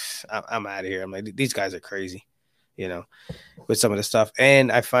like, I'm out of here. I'm like, these guys are crazy, you know, with some of the stuff.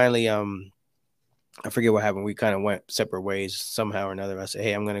 And I finally I forget what happened. We kind of went separate ways somehow or another. I said,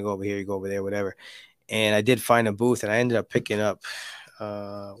 hey, I'm gonna go over here, you go over there, whatever. And I did find a booth, and I ended up picking up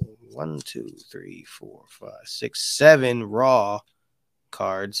uh 1, 2, 3, 4, 5, 6, 7 raw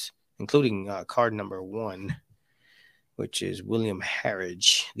cards, including card number 1, which is William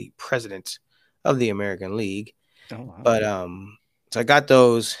Harridge, the president of the American League. Oh wow. But so I got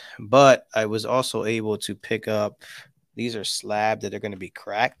those, but I was also able to pick up, these are slab that are going to be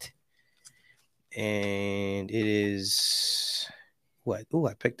cracked, and it is what? Oh,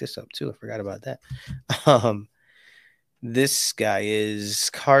 I picked this up too. I forgot about that. Um, this guy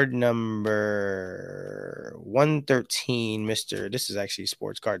is card number 113, Mister. This is actually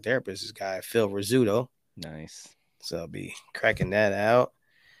sports card therapist. This guy Phil Rizzuto. Nice. So I'll be cracking that out.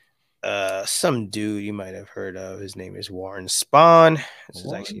 Some dude you might have heard of. His name is Warren Spahn. This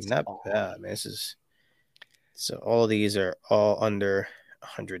is actually One not spawn. bad, man. So all these are all under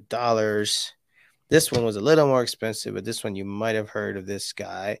 $100. This one was a little more expensive, but this one you might have heard of this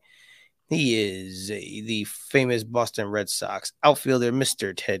guy. He is the famous Boston Red Sox outfielder,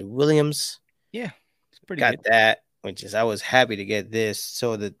 Mr. Ted Williams. Yeah, it's pretty Got good. that, which is I was happy to get this.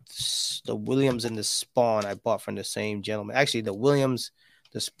 So the Williams and the Spawn I bought from the same gentleman. Actually, the Williams,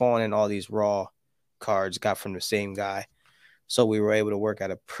 the Spawn, and all these raw cards got from the same guy. So we were able to work out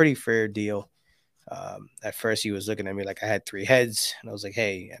a pretty fair deal. At first, he was looking at me like I had three heads, and I was like,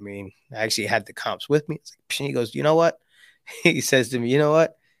 "Hey, I mean, I actually had the comps with me." He goes, "You know what?" He says to me, "You know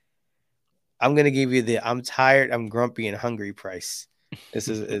what? I'm gonna give you the I'm tired, I'm grumpy, and hungry price." This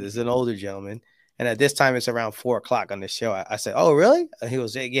is an older gentleman, and at this time it's around 4 o'clock on the show. I said, "Oh, really?" And he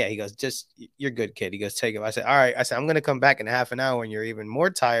goes, "Yeah." He goes, "Just you're good, kid." He goes, "Take it." I said, "All right." I said, "I'm gonna come back in half an hour when you're even more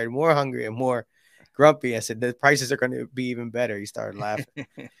tired, more hungry, and more grumpy." I said, "The prices are gonna be even better." He started laughing.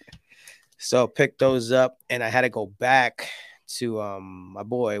 So picked those up, and I had to go back to my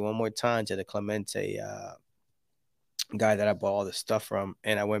boy one more time to the Clemente guy that I bought all the stuff from,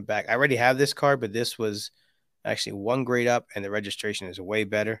 and I went back. I already have this card, but this was actually one grade up, and the registration is way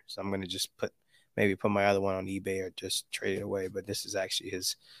better. So I'm gonna just maybe put my other one on eBay or just trade it away. But this is actually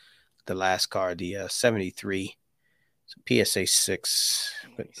the last card, the 73 PSA 6,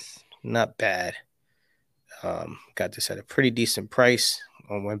 but Nice. not bad. Got this at a pretty decent price.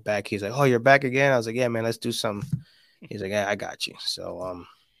 I went back. He's like, "Oh, you're back again?" I was like, "Yeah, man, let's do something." He's like, "Yeah, I got you." So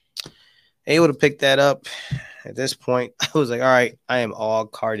able to pick that up. At this point, I was like, "All right, I am all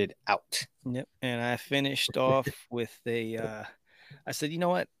carded out." Yep. And I finished off with I said, you know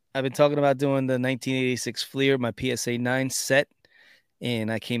what? I've been talking about doing the 1986 Fleer, my PSA 9 set,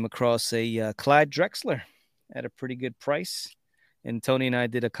 and I came across a Clyde Drexler at a pretty good price. And Tony and I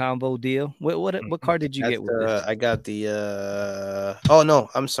did a combo deal. What Mhm. card did you That's get with the this? I got the oh no,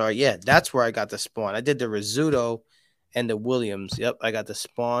 I'm sorry. Yeah, that's where I got the Spawn. I did the Rizzuto and the Williams. Yep, I got the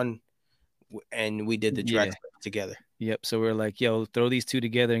Spawn and we did the Yeah. Drexler together. Yep. So we are like, yo, throw these two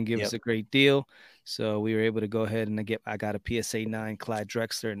together and give us Yep. a great deal. So we were able to go ahead and I got a PSA 9 Clyde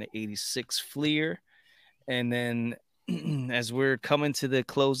Drexler and the 86 Fleer. And then as we're coming to the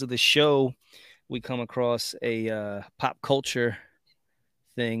close of the show, we come across a pop culture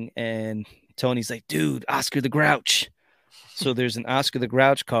thing, and Tony's like, dude, Oscar the Grouch. So there's an Oscar the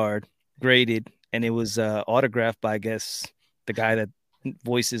Grouch card graded, and it was autographed by, I guess, the guy that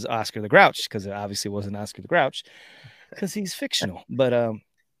voices Oscar the Grouch, because it obviously wasn't Oscar the Grouch because he's fictional. But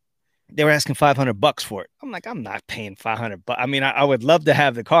they were asking $500 for it. I'm like, I'm not paying 500 bucks. I mean, I would love to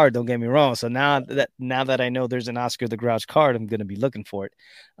have the card. Don't get me wrong. So now that I know there's an Oscar the Grouch card, I'm gonna be looking for it.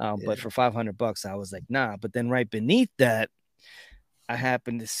 But Yeah. for $500, I was like, nah. But then right beneath that, I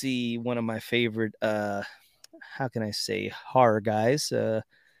happened to see one of my favorite, how can I say, horror guys,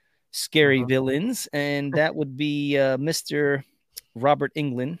 scary Uh-huh. villains, and that would be Mr. Robert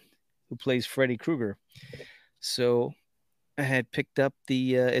Englund, who plays Freddy Krueger. So I had picked up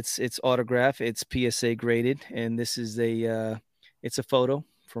the it's autograph, it's PSA graded, and this is it's a photo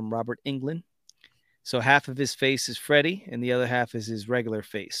from Robert Englund. So half of his face is Freddy, and the other half is his regular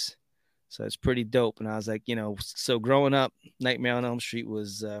face. So it's pretty dope. And I was like, so growing up, Nightmare on Elm Street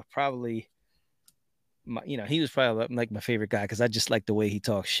was probably he was probably like my favorite guy because I just like the way he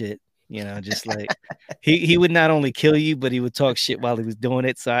talks shit. Just like he would not only kill you, but he would talk shit while he was doing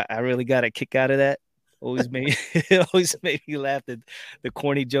it. So I really got a kick out of that. Always made it always made me laugh at the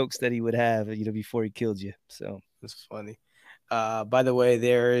corny jokes that he would have, before he killed you. So It's funny. By the way,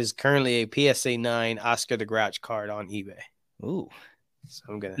 there is currently a PSA 9 Oscar the Grouch card on eBay. ooh, So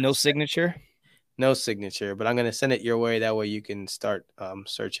I'm gonna no signature. no signature, but I'm gonna send it your way. That way you can start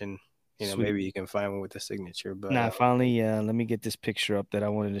searching. Sweet. Maybe you can find one with the signature. But Now finally, let me get this picture up that I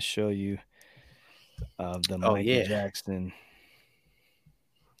wanted to show you of the oh Michael yeah, Jackson.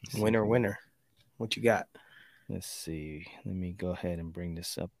 Let's see. winner, winner. What you got? Let's see. Let me go ahead and bring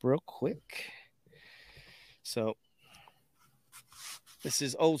this up real quick. So this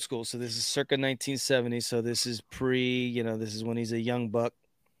is old school. So this is circa 1970. So this is this is when he's a young buck.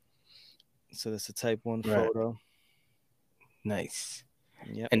 So that's a type 1 Right, photo. nice.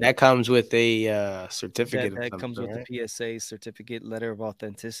 Yep. And that comes with a That certificate of that some comes sort, with the right? PSA certificate, letter of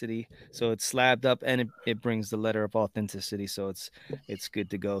authenticity. So it's slabbed up and it brings the letter of authenticity. So it's good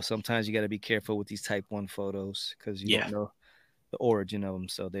to go. Sometimes you got to be careful with these type 1 photos because you Yeah. don't know the origin of them.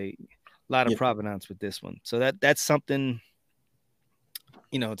 So a lot of Yep. provenance with this one. So that's something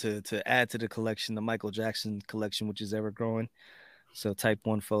to add to the collection, the Michael Jackson collection, which is ever growing. So type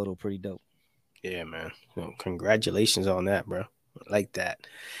 1 photo, pretty dope. Yeah, man. Well, congratulations on that, bro. I like that.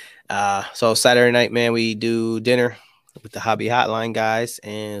 So Saturday night, man, we do dinner with the Hobby Hotline guys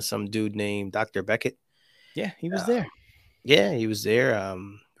and some dude named Dr. Beckett. Yeah, he was there. Um, yeah, he was there.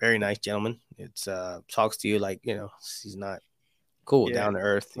 Very nice gentleman. It's talks to you like, he's not cool, Yeah. down to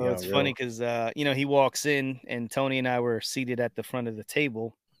earth, So it's funny real. because he walks in and Tony and I were seated at the front of the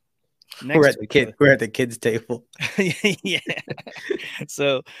table We're next at to the each kid, other. we're at the kids' table. Yeah.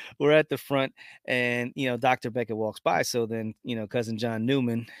 So we're at the front and Dr. Beckett walks by. So then, cousin John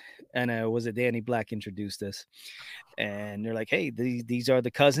Newman and was it Danny Black introduced us, and they're like, "Hey, these are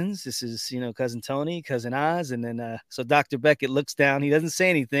the cousins. This is cousin Tony, cousin Oz," and then so Dr. Beckett looks down. He doesn't say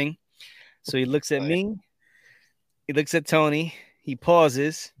anything, so he looks at Oh, yeah. me. He looks at Tony. He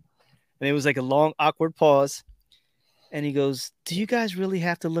pauses, and it was like a long, awkward pause, and he goes, "Do you guys really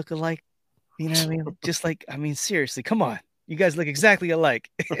have to look alike? You know what I mean? Just like, I mean, seriously, come on." You guys look exactly alike.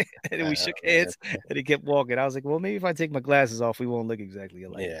 And then we shook Man. hands and he kept walking. I was like, well, maybe if I take my glasses off, we won't look exactly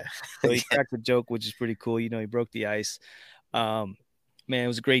alike. Yeah. So he Yeah. cracked a joke, which is pretty cool. He broke the ice. Um, man, it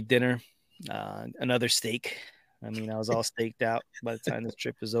was a great dinner. Another steak. I mean, I was all staked out by the time this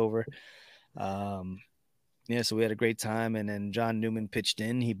trip was over. Um, yeah, so we had a great time. And then John Newman pitched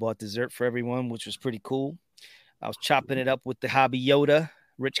in. He bought dessert for everyone, which was pretty cool. I was chopping it up with the hobby Yoda,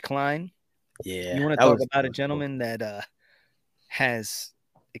 Rich Klein. Yeah. You want to That talk was about that a was cool. gentleman that has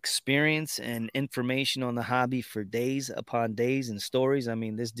experience and information on the hobby for days upon days and stories. I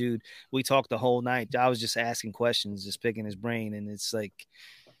mean, this dude, we talked the whole night. I was just asking questions, just picking his brain, and it's like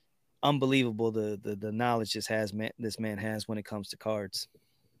unbelievable the knowledge this man has when it comes to cards.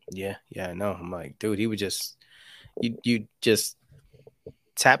 Yeah. Yeah. I know. I'm like, dude, he would just you just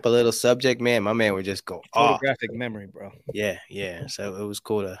tap a little subject, man. My man would just go off. Photographic memory, bro. Yeah. Yeah. So it was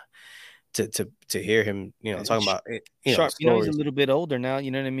cool to hear him, talking about it, Sharp. He's a stories. little bit older now.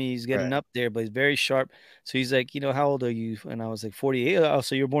 You know what I mean? He's getting Right. up there, but he's very sharp. So he's like, how old are you? And I was like, 48. Oh,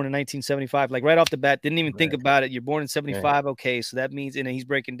 so you're born in 1975. Like right off the bat, didn't even think Right. about it. You're born in Right. 75. Okay. So that means, and then he's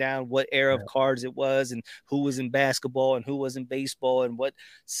breaking down what era of Right. cards it was and who was in basketball and who was in baseball and what.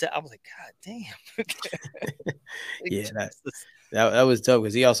 I was like, God damn. Like, Yeah. That Jesus. that, that was dope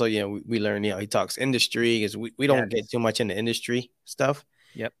because he also, we learned, he talks industry because we don't get Yes. too much into industry stuff.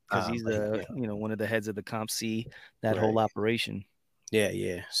 Yep. Because he's But one of the heads of the Comp C, that right. whole operation. Yeah.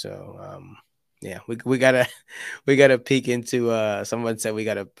 Yeah. So, yeah, we gotta we gotta peek into someone said we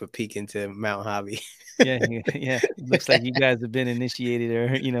gotta peek into Mount Hobby. Yeah, yeah. It looks like you guys have been initiated or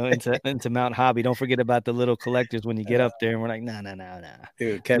into Mount Hobby. Don't forget about the little collectors when you get up there. And we're like, no, no, no, no.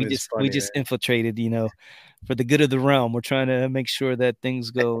 Dude, We Kevin's just we funny, man. just infiltrated, for the good of the realm. We're trying to make sure that things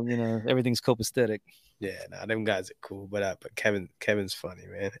go, everything's copacetic. Yeah, nah, them guys are cool, but Kevin's funny,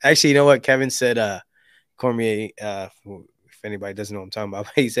 man. Actually, you know what Kevin said? Cormier, if anybody doesn't know what I'm talking about,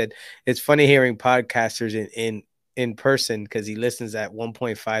 he said it's funny hearing podcasters in person because he listens at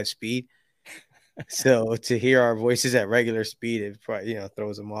 1.5 speed. So to hear our voices at regular speed, it probably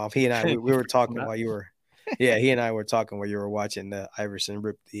throws him off. He and I we were Freak 'em talking out. while you were, yeah, he and I were talking while you were watching the Iverson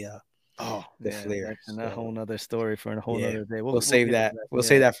rip Oh, the yeah, flare. that's a So whole nother story for a whole yeah, nother day. we'll We'll save get to that. that. We'll Yeah,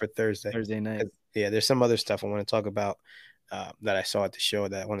 save that for Thursday. Thursday night. 'Cause, yeah, there's some other stuff I want to talk about that I saw at the show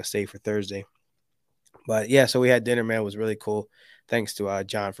that I want to save for Thursday. But yeah, so we had dinner, man. It was really cool. Thanks to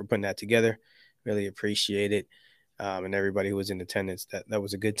John for putting that together. Really appreciate it. And everybody who was in attendance. That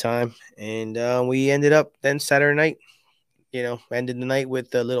was a good time. And we ended up then Saturday night, ended the night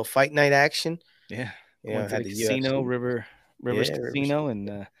with a little fight night action. Yeah, went to Had the the casino, UFC. Rivers Yeah, Rivers. Casino,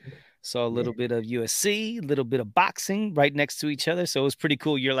 and saw a Yeah, little bit of USC, a little bit of boxing right next to each other. So it was pretty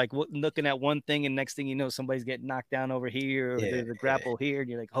cool. You're like looking at one thing, and next thing you know, somebody's getting knocked down over here, or yeah, there's a yeah. grapple here, and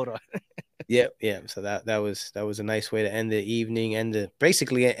you're like, hold on. Yeah, yeah. So that was a nice way to end the evening,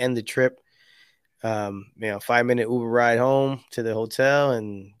 basically end the trip. 5-minute Uber ride home to the hotel,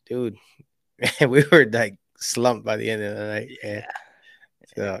 and dude, man, we were like slumped by the end of the night, man.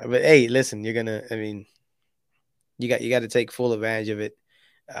 Yeah, So, but hey, listen, I mean, you got to take full advantage of it,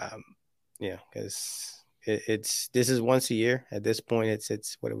 um, because this is once a year. At this point,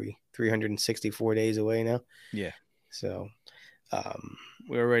 it's what are we 364 days away now? yeah. So, um,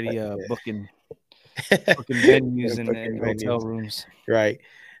 We're already yeah. booking venues and Booking hotel venues. rooms. Right.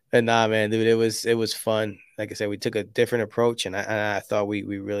 But nah, man, dude, it was fun. Like I said, we took a different approach, and I thought we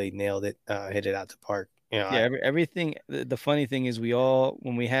really nailed it. Hit it out the park. Yeah, everything. The funny thing is, we all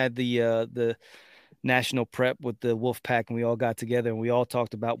when we had the national prep with the wolf pack and we all got together and we all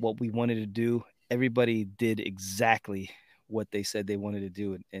talked about what we wanted to do, everybody did exactly what they said they wanted to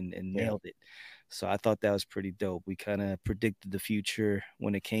do and Yeah. nailed it. So I thought that was pretty dope. We kind of predicted the future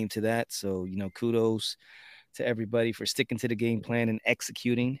when it came to that. So kudos to everybody for sticking to the game plan and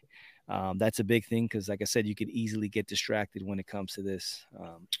executing. That's a big thing because like I said, you could easily get distracted when it comes to this.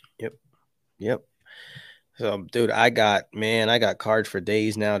 Yep. Yep. So, dude, I got cards for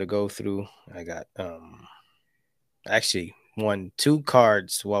days now to go through. I got actually won two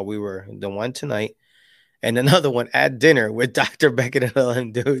cards while we were the one tonight and another one at dinner with Dr. Beckett and all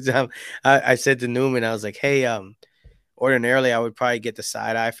them dudes. I said to Newman, I was like, hey, ordinarily I would probably get the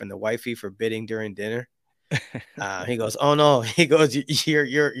side eye from the wifey for bidding during dinner. He goes, "Oh no," he goes,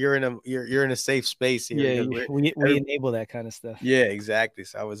 you're in a safe space here." He Yeah, goes, "We're we every enable that kind of stuff. yeah, exactly."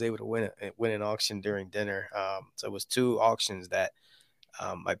 So I was able to win an auction during dinner. So it was two auctions that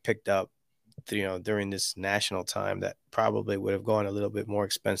I picked up, during this national time that probably would have gone a little bit more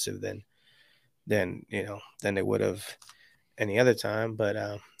expensive than they would have any other time.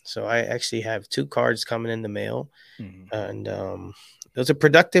 But so I actually have two cards coming in the mail, Mhm. and it was a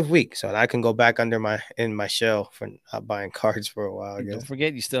productive week. So I can go back under my shell for not buying cards for a while, I And don't guess.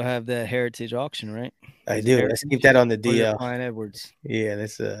 forget, you still have that heritage auction, right? I Is it do. Let's keep heritage that on the or your DL. Klein Edwards? Yeah,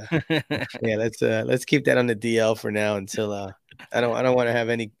 yeah, let's keep that on the DL for now until I don't want to have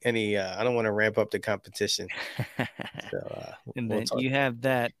any I don't want to ramp up the competition. So And we'll then talk. you have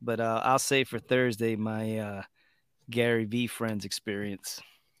that, but I'll say for Thursday, my Gary V friends experience.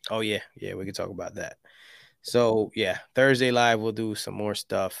 Oh yeah, yeah, we can talk about that. So yeah, Thursday live we'll do some more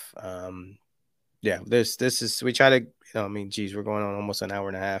stuff. Yeah, this is we try to, I mean, geez, we're going on almost an hour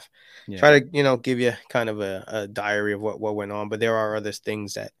and a half. Yeah. Try to, give you kind of a diary of what went on, but there are other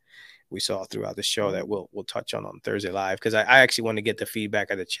things that we saw throughout the show that we'll touch on Thursday live, because I actually want to get the feedback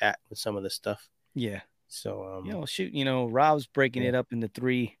of the chat with some of the stuff. Yeah. So Shoot, Rob's breaking yeah, it up into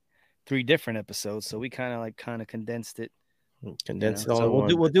three different episodes, so we kind of condensed it, condense it all So in we'll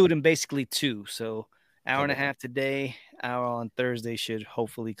do one. we'll do it in basically two. So hour and a Okay. half today, hour on Thursday should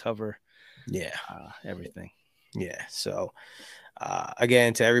hopefully cover Yeah, everything. yeah. So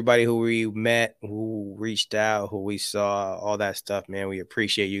again, to everybody who we met, who reached out, who we saw, all that stuff, man, we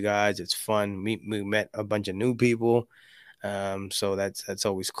appreciate you guys. It's fun. We met a bunch of new people. So that's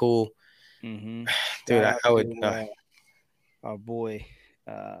always cool. Mm-hmm. Dude. Shout I, out I would. to our boy,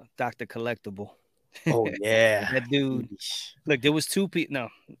 Dr. Collectible. Oh yeah. That dude. Yeesh. Look, there was two people. No,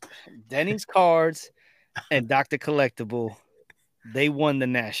 Denny's Cards and Dr. Collectible. They won the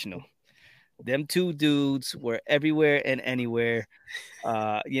national. Them two dudes were everywhere and anywhere.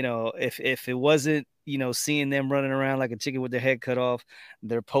 If it wasn't, seeing them running around like a chicken with their head cut off,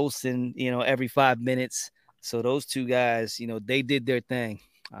 they're posting, every 5 minutes. So those two guys, they did their thing.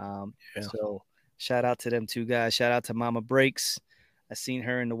 Yeah. So shout out to them two guys. Shout out to Mama Breaks. I seen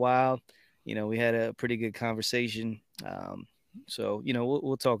her in the wild. We had a pretty good conversation. So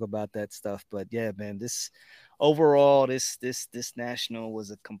we'll talk about that stuff. But yeah, man, this overall, this national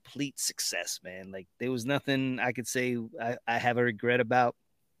was a complete success, man. Like there was nothing I could say I have a regret about.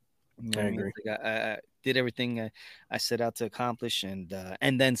 You know I what I mean? agree. Like I did everything I set out to accomplish, and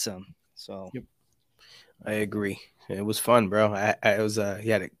then some. So Yep. I agree. It was fun, bro. I was he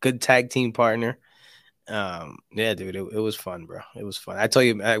had a good tag team partner. Yeah, dude, it was fun, bro. It was fun. I told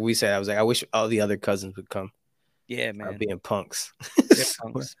you, we said, I was like, I wish all the other cousins would come. yeah, Start man, being punks. they're So,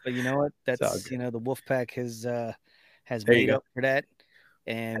 punks. But you know what? it's all That's good. the Wolfpack has There you made go. up for that,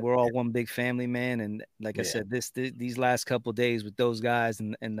 and we're all one big family, man. And like I Yeah. said, these last couple days with those guys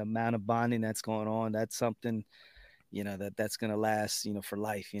and the amount of bonding that's going on, that's something that's gonna last for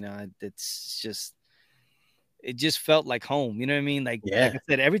life. It's just it just felt like home. You know what I mean? Like Yeah. I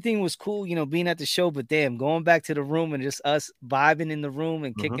said, everything was cool, being at the show, but damn, going back to the room and just us vibing in the room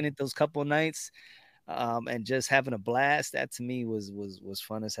and Hmm. kicking it those couple nights, and just having a blast. That to me was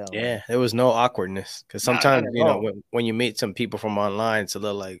fun as hell, man. Yeah. There was no awkwardness, because Nah, none sometimes, at all. when you meet some people from online, it's a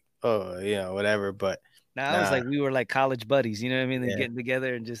little like, oh, whatever. But Now it was nah. like we were like college buddies. You know what I mean? And Yeah. getting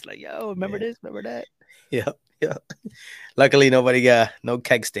together and just like, yo, remember Yeah. this, remember that? Yep. Yep. Luckily, nobody got no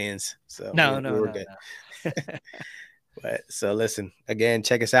keg stands, so No, we no, were no, good. no. But so listen again,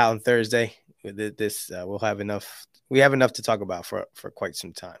 check us out on Thursday. With this, we'll have enough. We have enough to talk about for quite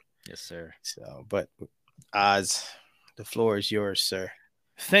some time. Yes, sir. So, but Oz, the floor is yours, sir.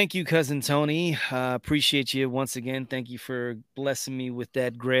 Thank you, cousin Tony. Appreciate you once again. Thank you for blessing me with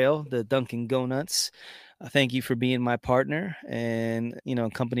that grail, the Dunkin' Go Nuts. Thank you for being my partner and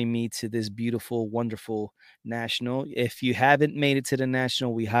accompanying me to this beautiful, wonderful national. If you haven't made it to the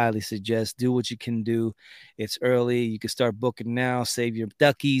national, we highly suggest do what you can do. It's early. You can start booking now. Save your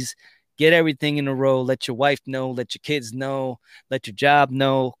duckies. Get everything in a row. Let your wife know. Let your kids know. Let your job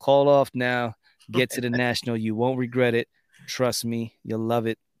know. Call off now. Get to the national. You won't regret it. Trust me, you'll love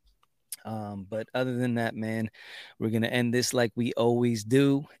it. But other than that, man, we're going to end this like we always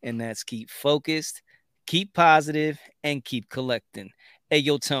do, and that's keep focused, keep positive, and keep collecting. Hey,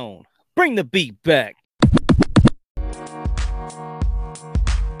 yo, Tone, bring the beat back.